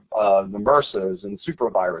MRSAs and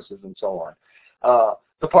superviruses and so on.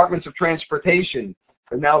 Departments of transportation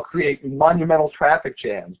now create monumental traffic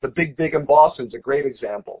jams. The Big in Boston is a great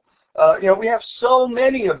example. We have so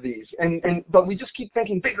many of these, but we just keep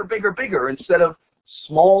thinking bigger, instead of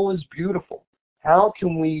small is beautiful. How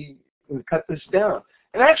can we cut this down?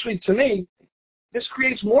 And actually, to me, this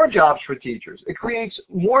creates more jobs for teachers. It creates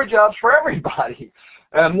more jobs for everybody,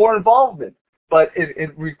 more involvement. But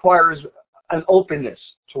it requires an openness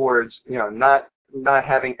towards, not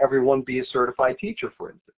having everyone be a certified teacher,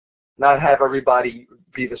 for instance. Not have everybody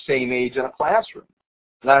be the same age in a classroom.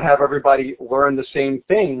 Not have everybody learn the same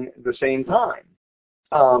thing at the same time.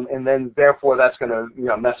 And then, therefore, that's going to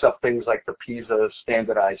mess up things like the PISA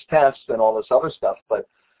standardized tests and all this other stuff. But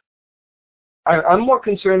I'm more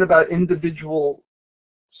concerned about individual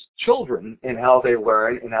children and how they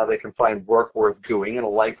learn and how they can find work worth doing and a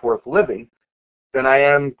life worth living than I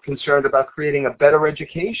am concerned about creating a better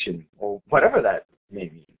education or whatever that may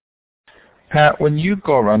mean. Pat, when you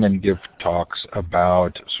go around and give talks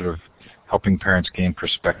about sort of helping parents gain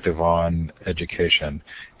perspective on education,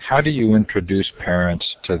 how do you introduce parents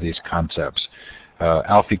to these concepts?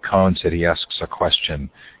 Alfie Kohn said he asks a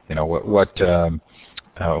question, what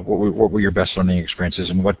were your best learning experiences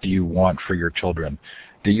and what do you want for your children?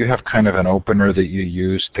 Do you have kind of an opener that you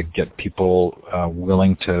use to get people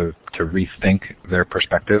willing to rethink their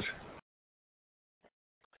perspective?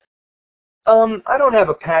 I don't have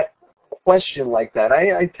a pat question like that.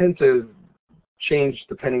 I tend to change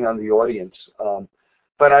depending on the audience.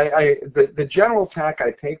 But the general tack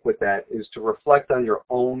I take with that is to reflect on your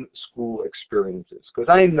own school experiences. Because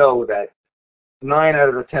I know that 9 out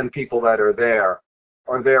of the 10 people that are there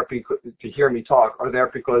to hear me talk are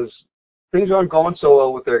there because things aren't going so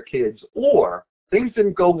well with their kids, or things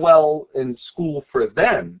didn't go well in school for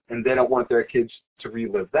them, and they don't want their kids to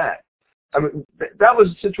relive that. I mean, that was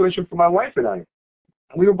the situation for my wife and I.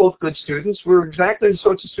 We were both good students. We were exactly the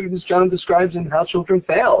sorts of students John describes in How Children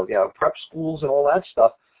Fail, prep schools and all that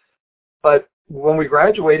stuff. But when we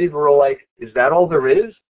graduated, we were like, is that all there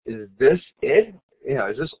is? Is this it?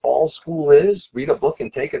 Is this all school is? Read a book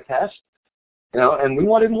and take a test? And we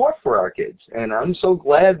wanted more for our kids. And I'm so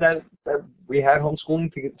glad that we had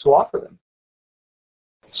homeschooling to offer them.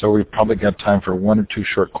 So we've probably got time for 1 or 2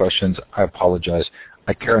 short questions. I apologize.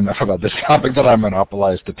 I care enough about this topic that I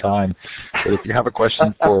monopolize the time. But if you have a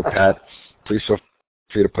question for Pat, please feel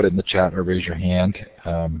free to put it in the chat or raise your hand.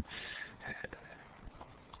 I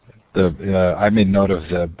made note of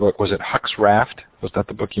the book. Was it Huck's Raft? Was that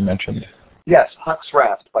the book you mentioned? Yes, Huck's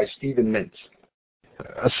Raft by Stephen Mintz.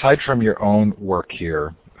 Aside from your own work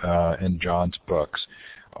here in John's books,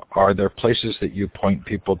 are there places that you point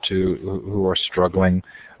people to who are struggling,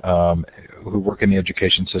 who work in the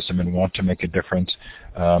education system and want to make a difference,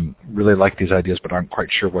 really like these ideas but aren't quite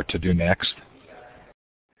sure what to do next?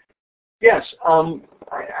 Yes.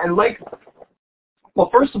 I like, well,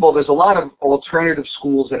 first of all, there's a lot of alternative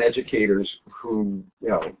schools and educators who,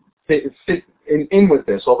 fit in with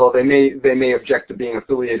this, although they may object to being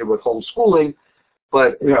affiliated with homeschooling.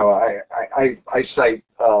 But, I cite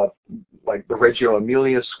like the Reggio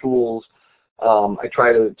Emilia schools. I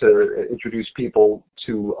try to introduce people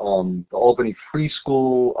to the Albany Free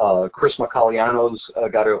School. Chris Macaliano's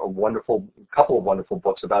got a couple of wonderful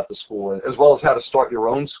books about the school, as well as how to start your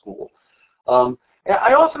own school.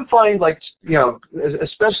 I often find,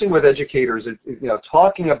 especially with educators,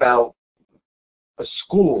 talking about a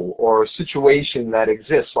school or a situation that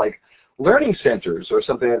exists, like learning centers or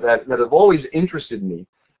something that have always interested me,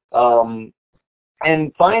 and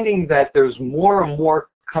finding that there's more and more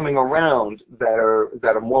coming around that are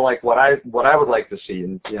more like what I would like to see,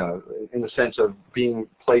 in the sense of being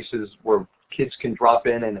places where kids can drop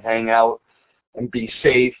in and hang out and be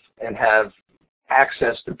safe and have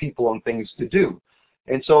access to people and things to do.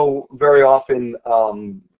 And so very often,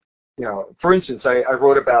 for instance, I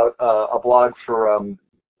wrote about a blog for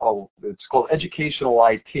it's called Educational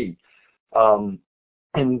IT. And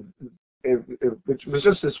it was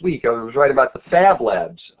just this week. I was writing about the Fab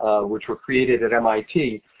Labs, which were created at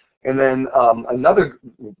MIT, and then another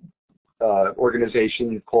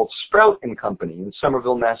organization called Sprout and Company in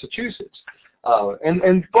Somerville, Massachusetts.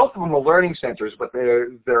 And both of them are learning centers, but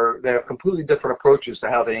they have completely different approaches to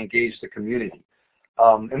how they engage the community.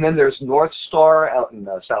 And then there's North Star out in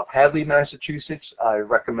South Hadley, Massachusetts. I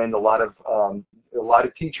recommend a lot of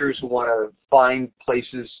teachers who want to find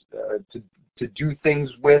places to do things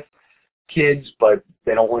with kids, but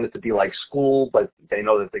they don't want it to be like school, but they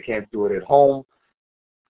know that they can't do it at home.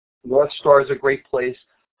 North Star is a great place.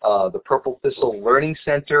 The Purple Thistle Learning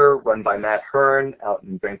Center, run by Matt Hearn out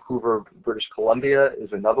in Vancouver, British Columbia,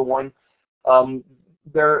 is another one.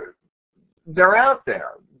 They're out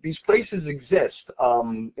there. These places exist.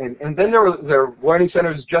 And then there are learning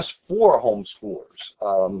centers just for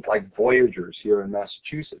homeschoolers, like Voyagers here in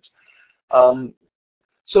Massachusetts.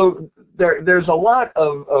 So there's a lot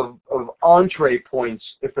of entree points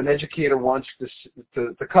if an educator wants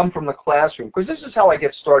to come from the classroom, because this is how I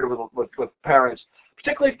get started with parents,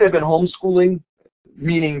 particularly if they've been homeschooling,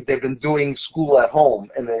 meaning they've been doing school at home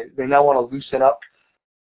and they now want to loosen up.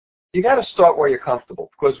 You got to start where you're comfortable,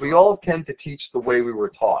 because we all tend to teach the way we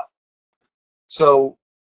were taught. So,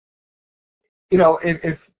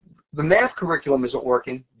 if the math curriculum isn't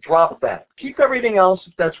working, drop that. Keep everything else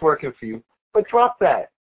if that's working for you, but drop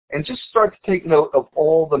that. And just start to take note of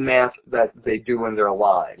all the math that they do in their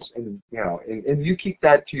lives, and you keep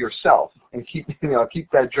that to yourself, and keep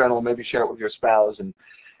that journal. Maybe share it with your spouse, and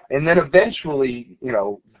then eventually,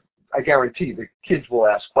 I guarantee the kids will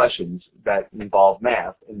ask questions that involve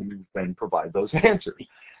math, and you then provide those answers.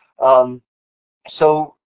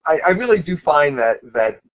 So I really do find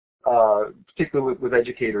that particularly with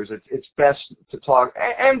educators, it's best to talk,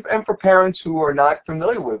 and for parents who are not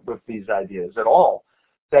familiar with these ideas at all,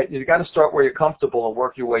 that you got to start where you're comfortable and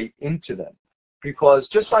work your way into them. Because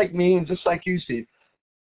just like me and just like you, Steve,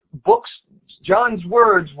 books, John's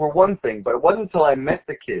words were one thing, but it wasn't until I met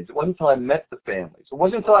the kids, it wasn't until I met the families, it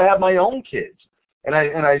wasn't until I had my own kids, and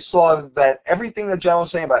I saw that everything that John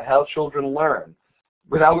was saying about how children learn,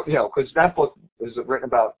 without, because that book is written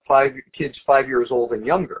about kids 5 years old and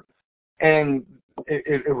younger, and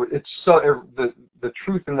it's so, the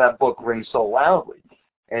truth in that book rings so loudly,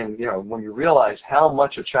 and when you realize how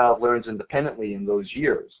much a child learns independently in those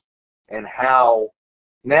years, and how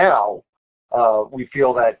now we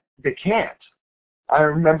feel that they can't. I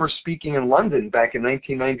remember speaking in London back in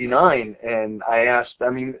 1999, and I asked,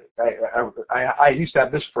 I used to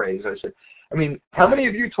have this phrase, I said, how many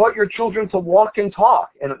of you taught your children to walk and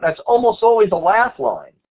talk? And that's almost always a laugh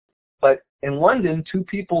line. But in London, 2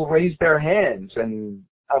 people raised their hands, and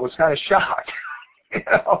I was kind of shocked.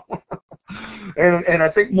 And I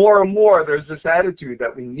think more and more there's this attitude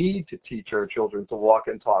that we need to teach our children to walk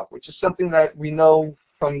and talk, which is something that we know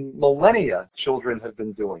from millennia children have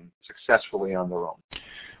been doing successfully on their own.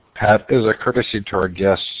 Pat, as a courtesy to our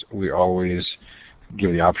guests, we always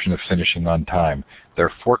give the option of finishing on time. There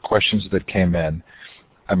are 4 questions that came in.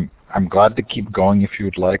 I'm glad to keep going if you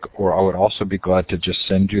would like, or I would also be glad to just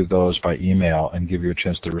send you those by email and give you a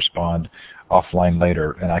chance to respond offline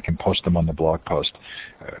later, and I can post them on the blog post.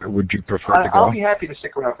 Would you prefer to go? I'll be happy to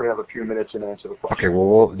stick around for another few minutes and answer the question. Okay,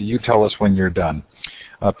 well, you tell us when you're done.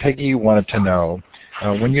 Peggy wanted to know,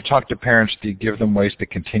 when you talk to parents, do you give them ways to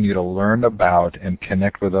continue to learn about and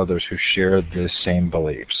connect with others who share the same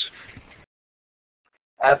beliefs?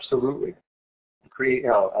 Absolutely.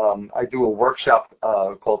 I do a workshop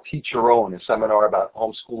called Teach Your Own, a seminar about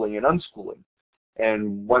homeschooling and unschooling.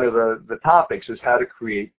 And one of the topics is how to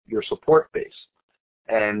create your support base.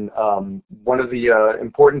 And one of the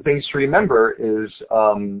important things to remember is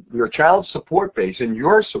your child's support base and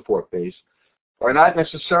your support base are not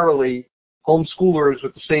necessarily homeschoolers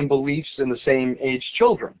with the same beliefs and the same age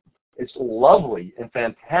children. It's lovely and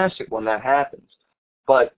fantastic when that happens,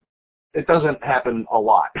 but it doesn't happen a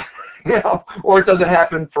lot. Or it doesn't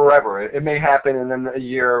happen forever. It may happen and then a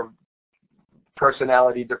year,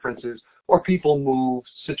 personality differences, or people move,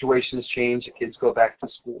 situations change, the kids go back to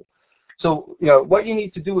school. So, what you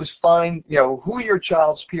need to do is find, who are your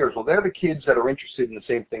child's peers? Well, they're the kids that are interested in the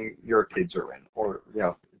same thing your kids are in. Or,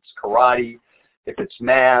 if it's karate, if it's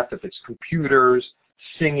math, if it's computers,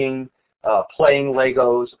 singing, playing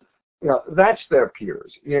Legos. That's their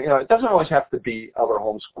peers. It doesn't always have to be other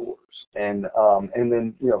homeschoolers. And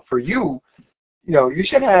then, for you, you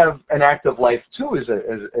should have an active life too as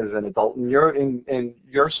an adult. And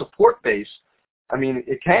your support base,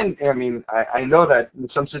 it can, I know that in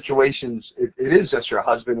some situations it is just your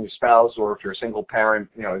husband, your spouse, or if you're a single parent,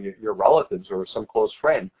 your relatives or some close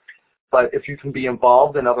friend. But if you can be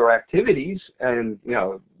involved in other activities and,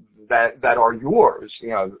 that are yours,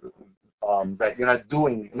 that you're not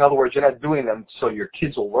doing, in other words, you're not doing them so your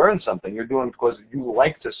kids will learn something. You're doing it because you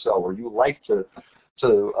like to sew or you like to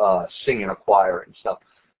sing in a choir and stuff.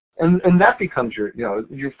 And that becomes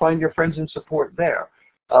you find your friends and support there.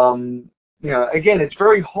 Again, it's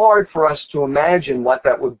very hard for us to imagine what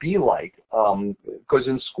that would be like because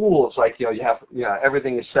in school it's like, you have,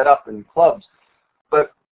 everything is set up in clubs,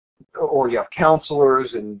 or you have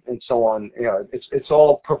counselors and so on. It's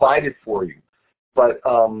all provided for you. but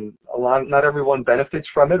not everyone benefits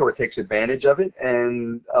from it or takes advantage of it,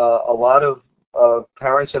 and a lot of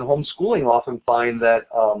parents in homeschooling often find that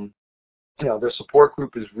their support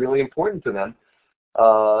group is really important to them,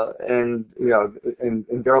 and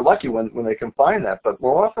they're lucky when they can find that. But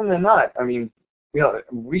more often than not, I mean,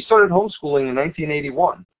 we started homeschooling in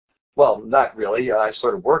 1981. Well, not really. I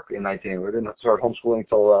started work in 1980. We didn't start homeschooling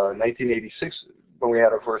until 1986 when we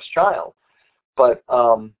had our first child. But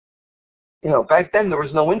back then there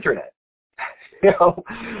was no internet.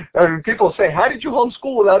 I mean, people say, "How did you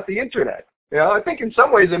homeschool without the internet?" I think in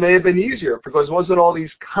some ways it may have been easier because it wasn't all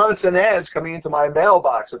these constant ads coming into my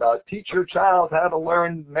mailbox about teach your child how to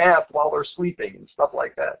learn math while they're sleeping and stuff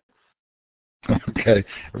like that. Okay.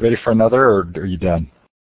 Ready for another, or are you done?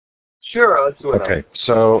 Sure, let's do it. Okay.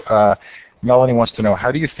 So Melanie wants to know,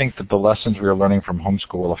 how do you think that the lessons we are learning from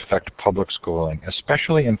homeschool will affect public schooling,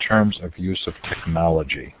 especially in terms of use of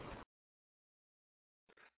technology?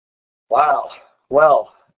 Wow.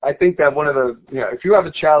 Well, I think that one of the, if you have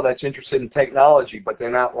a child that's interested in technology, but they're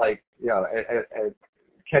not like, at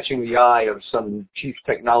catching the eye of some chief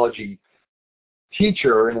technology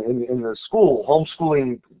teacher in the school,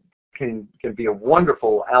 homeschooling can be a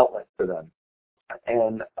wonderful outlet for them.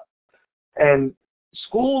 And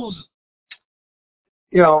schools,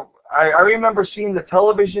 I remember seeing the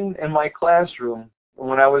television in my classroom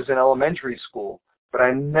when I was in elementary school, but I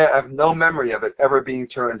have no memory of it ever being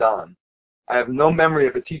turned on. I have no memory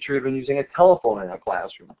of a teacher even using a telephone in a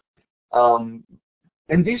classroom.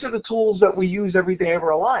 And these are the tools that we use every day of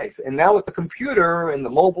our life. And now with the computer and the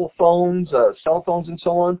mobile phones, cell phones and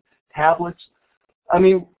so on, tablets, I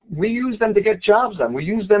mean, we use them to get jobs done. We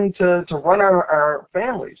use them to run our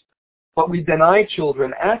families. But we deny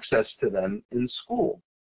children access to them in school.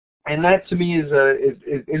 And that to me is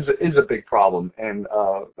a big problem, and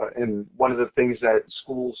one of the things that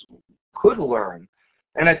schools could learn.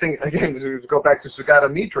 And I think, again, to go back to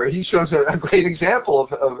Sugata Mitra, he shows a great example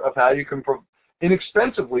of how you can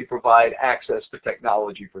inexpensively provide access to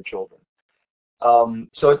technology for children.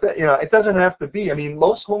 So it doesn't have to be. I mean,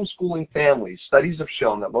 most homeschooling families, studies have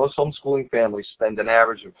shown that most homeschooling families spend an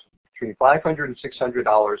average of between $500 and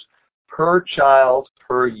 $600 per child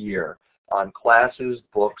per year on classes,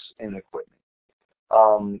 books, and equipment.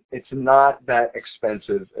 It's not that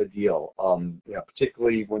expensive a deal,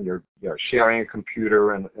 particularly when you're sharing a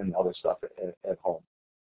computer and other stuff at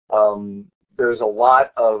home. There's a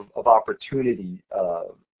lot of opportunity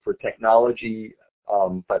for technology,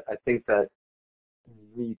 but I think that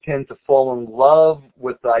we tend to fall in love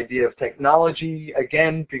with the idea of technology,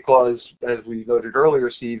 again, because, as we noted earlier,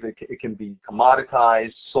 Steve, it can be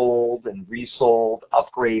commoditized, sold, and resold,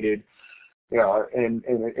 upgraded. And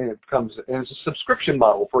it becomes, and it's a subscription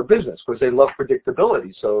model for a business because they love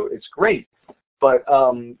predictability, so it's great. But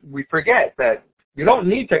we forget that you don't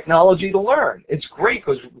need technology to learn. It's great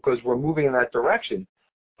because we're moving in that direction,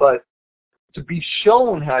 but to be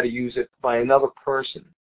shown how to use it by another person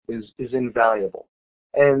is invaluable,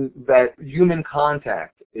 and that human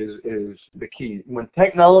contact is the key. When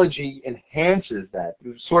technology enhances that,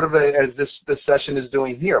 sort of as this session is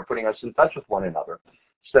doing here, putting us in touch with one another,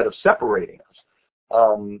 instead of separating us.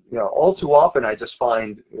 All too often I just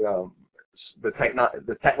find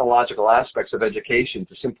the technological aspects of education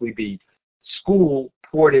to simply be school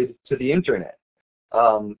ported to the internet.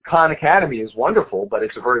 Khan Academy is wonderful, but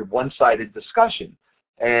it's a very one-sided discussion,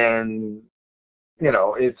 and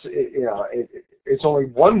it's only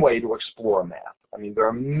one way to explore math. I mean, there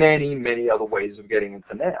are many, many other ways of getting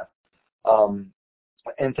into math,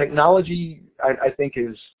 and technology, I think,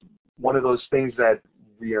 is one of those things that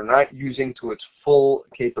we are not using to its full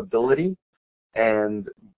capability, and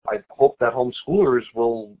I hope that homeschoolers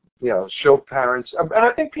will, show parents, and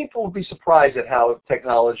I think people will be surprised at how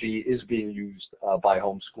technology is being used by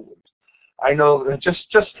homeschoolers. I know that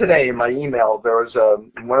just today in my email, there was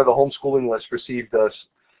one of the homeschooling lists received a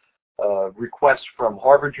request from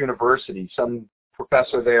Harvard University. Some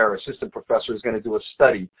professor there, assistant professor, is going to do a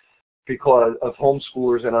study because of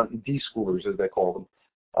homeschoolers and deschoolers, as they call them.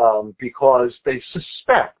 Because they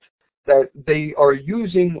suspect that they are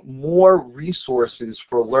using more resources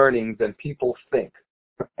for learning than people think.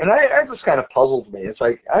 And I just kind of puzzled me. It's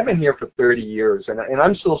like, I've been here for 30 years, and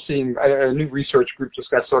I'm still seeing a new research group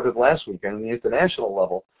just got started last week on the international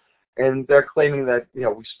level, and they're claiming that,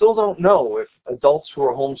 we still don't know if adults who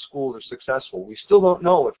are homeschooled are successful. We still don't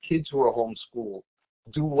know if kids who are homeschooled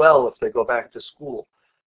do well if they go back to school.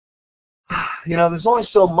 There's only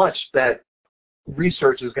so much that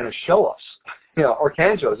research is going to show us, or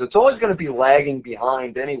can show us. It's always going to be lagging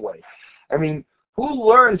behind anyway. I mean, who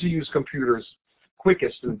learned to use computers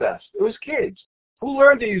quickest and best? It was kids. Who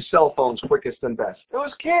learned to use cell phones quickest and best? It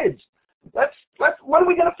was kids. When are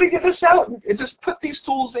we going to figure this out and just put these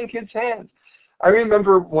tools in kids' hands? I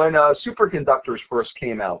remember when superconductors first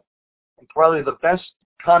came out. Probably the best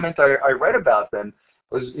comment I read about them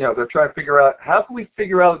was, they're trying to figure out how can we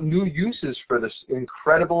figure out new uses for this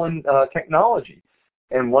incredible technology.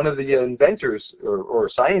 And one of the inventors or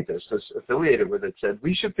scientists affiliated with it said,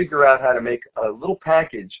 we should figure out how to make a little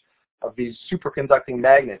package of these superconducting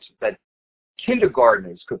magnets that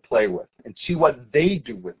kindergartners could play with and see what they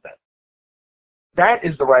do with them. That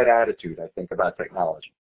is the right attitude, I think, about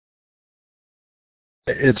technology.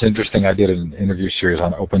 It's interesting. I did an interview series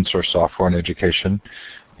on open source software and education,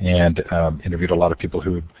 and interviewed a lot of people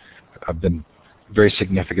who have been very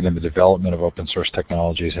significant in the development of open source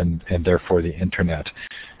technologies and therefore the internet.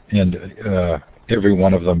 And every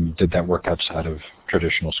one of them did that work outside of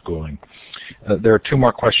traditional schooling. There are two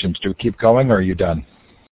more questions. Do we keep going, or are you done?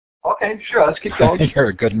 Okay, sure. Let's keep going. You're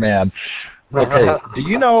a good man. Okay. Do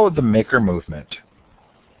you know the maker movement?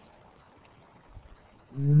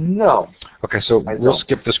 No. Okay, so we'll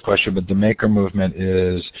skip this question, but the maker movement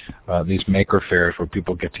is these maker fairs where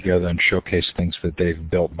people get together and showcase things that they've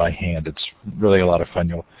built by hand. It's really a lot of fun.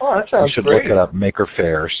 That sounds you should great. Look it up, maker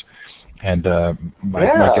fairs, and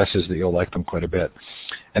my guess is that you'll like them quite a bit.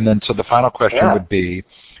 And then, so the final question would be,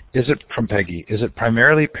 from Peggy, is it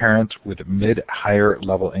primarily parents with mid-higher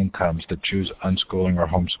level incomes that choose unschooling or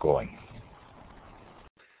homeschooling?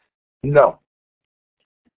 No.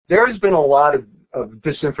 There has been a lot of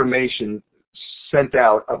disinformation sent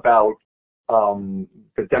out about the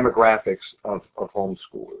demographics of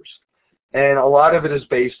homeschoolers. And a lot of it is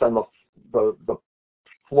based on the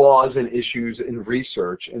flaws and issues in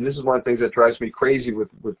research. And this is one of the things that drives me crazy with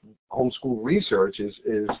homeschool research is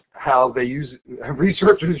how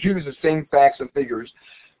researchers use the same facts and figures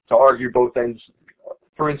to argue both ends.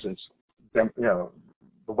 For instance, the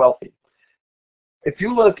wealthy. If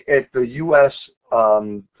you look at the U.S.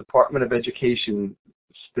 Department of Education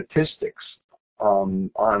statistics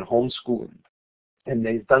on homeschooling, and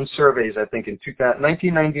they've done surveys, I think, in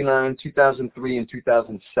 1999, 2003, and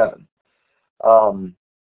 2007.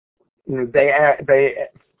 They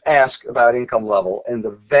ask about income level, and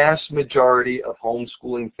the vast majority of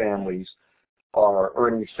homeschooling families are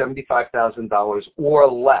earning $75,000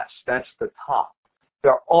 or less. That's the top.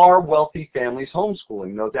 There are wealthy families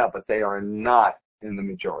homeschooling, no doubt, but they are not in the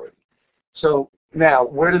majority. So now,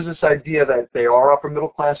 where does this idea that they are upper middle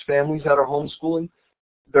class families that are homeschooling?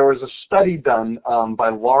 There was a study done by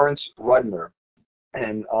Lawrence Rudner,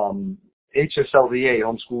 and HSLDA,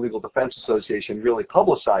 Homeschool Legal Defense Association, really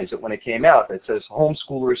publicized it when it came out. That says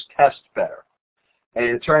homeschoolers test better. And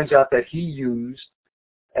it turns out that he used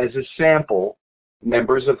as a sample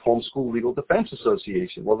members of Homeschool Legal Defense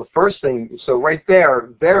Association. Well, the first thing, so right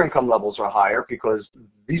there, their income levels are higher because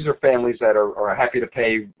these are families that are happy to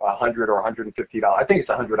pay $100 or $150. I think it's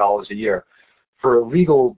 $100 a year for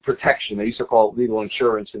legal protection. They used to call it legal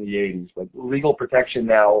insurance in the 80s, but legal protection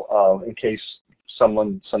now in case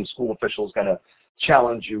some school official is going to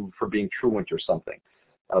challenge you for being truant or something,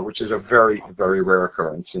 which is a very, very rare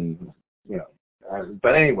occurrence. And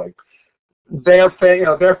but anyway. Their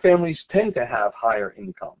families tend to have higher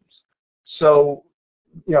incomes. So,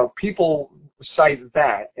 people cite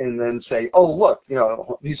that and then say, oh, look,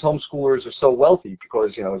 these homeschoolers are so wealthy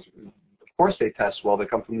because, of course they test well, they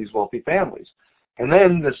come from these wealthy families. And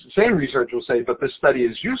then the same research will say, but this study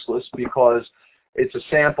is useless because it's a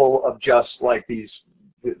sample of just like these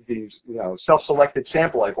self-selected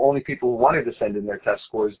sample, like only people who wanted to send in their test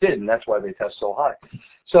scores did, and that's why they test so high.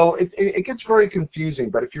 So it gets very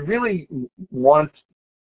confusing, but if you really want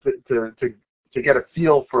to get a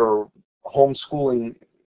feel for homeschooling,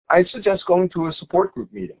 I suggest going to a support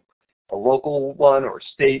group meeting, a local one or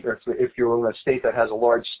state, or if you're in a state that has a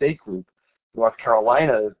large state group, North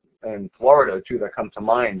Carolina and Florida, two that come to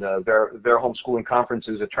mind, their homeschooling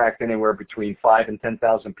conferences attract anywhere between 5,000 and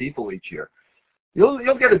 10,000 people each year.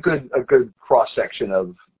 You'll get a good cross section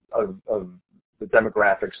of the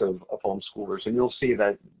demographics of homeschoolers, and you'll see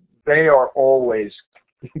that they are always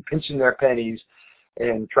pinching their pennies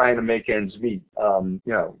and trying to make ends meet.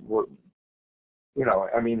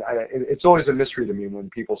 It's always a mystery to me when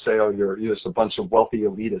people say, "Oh, you're just a bunch of wealthy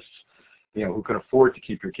elitists, who can afford to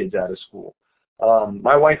keep your kids out of school."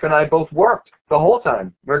 My wife and I both worked the whole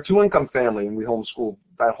time. We're a two-income family, and we homeschooled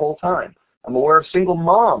that whole time. I'm aware of single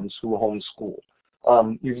moms who homeschool.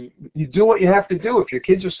 You do what you have to do. If your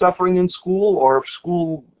kids are suffering in school, or if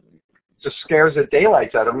school just scares the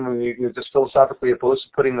daylights out of them, and you're just philosophically opposed to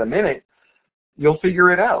putting them in it, you'll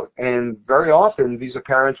figure it out. And very often, these are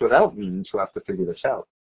parents without means who have to figure this out.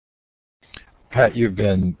 Pat, you've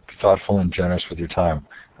been thoughtful and generous with your time.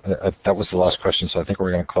 That was the last question, so I think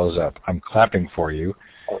we're going to close up. I'm clapping for you.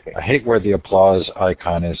 Okay. I hate where the applause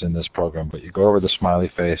icon is in this program, but you go over the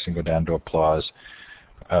smiley face and go down to applause.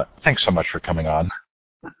 Thanks so much for coming on.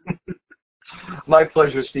 My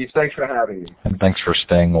pleasure, Steve. Thanks for having me. And thanks for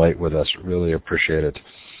staying late with us. Really appreciate it.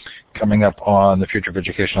 Coming up on The Future of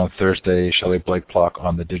Education on Thursday, Shelley Blake Plock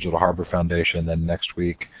on the Digital Harbor Foundation. Then next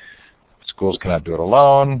week, Schools Cannot Do It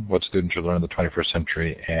Alone, What Students Should Learn in the 21st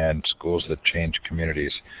Century, and Schools That Change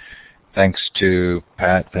Communities. Thanks to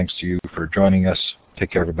Pat. Thanks to you for joining us.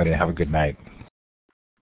 Take care, everybody, and have a good night.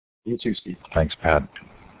 You too, Steve. Thanks, Pat.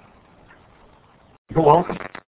 You're welcome.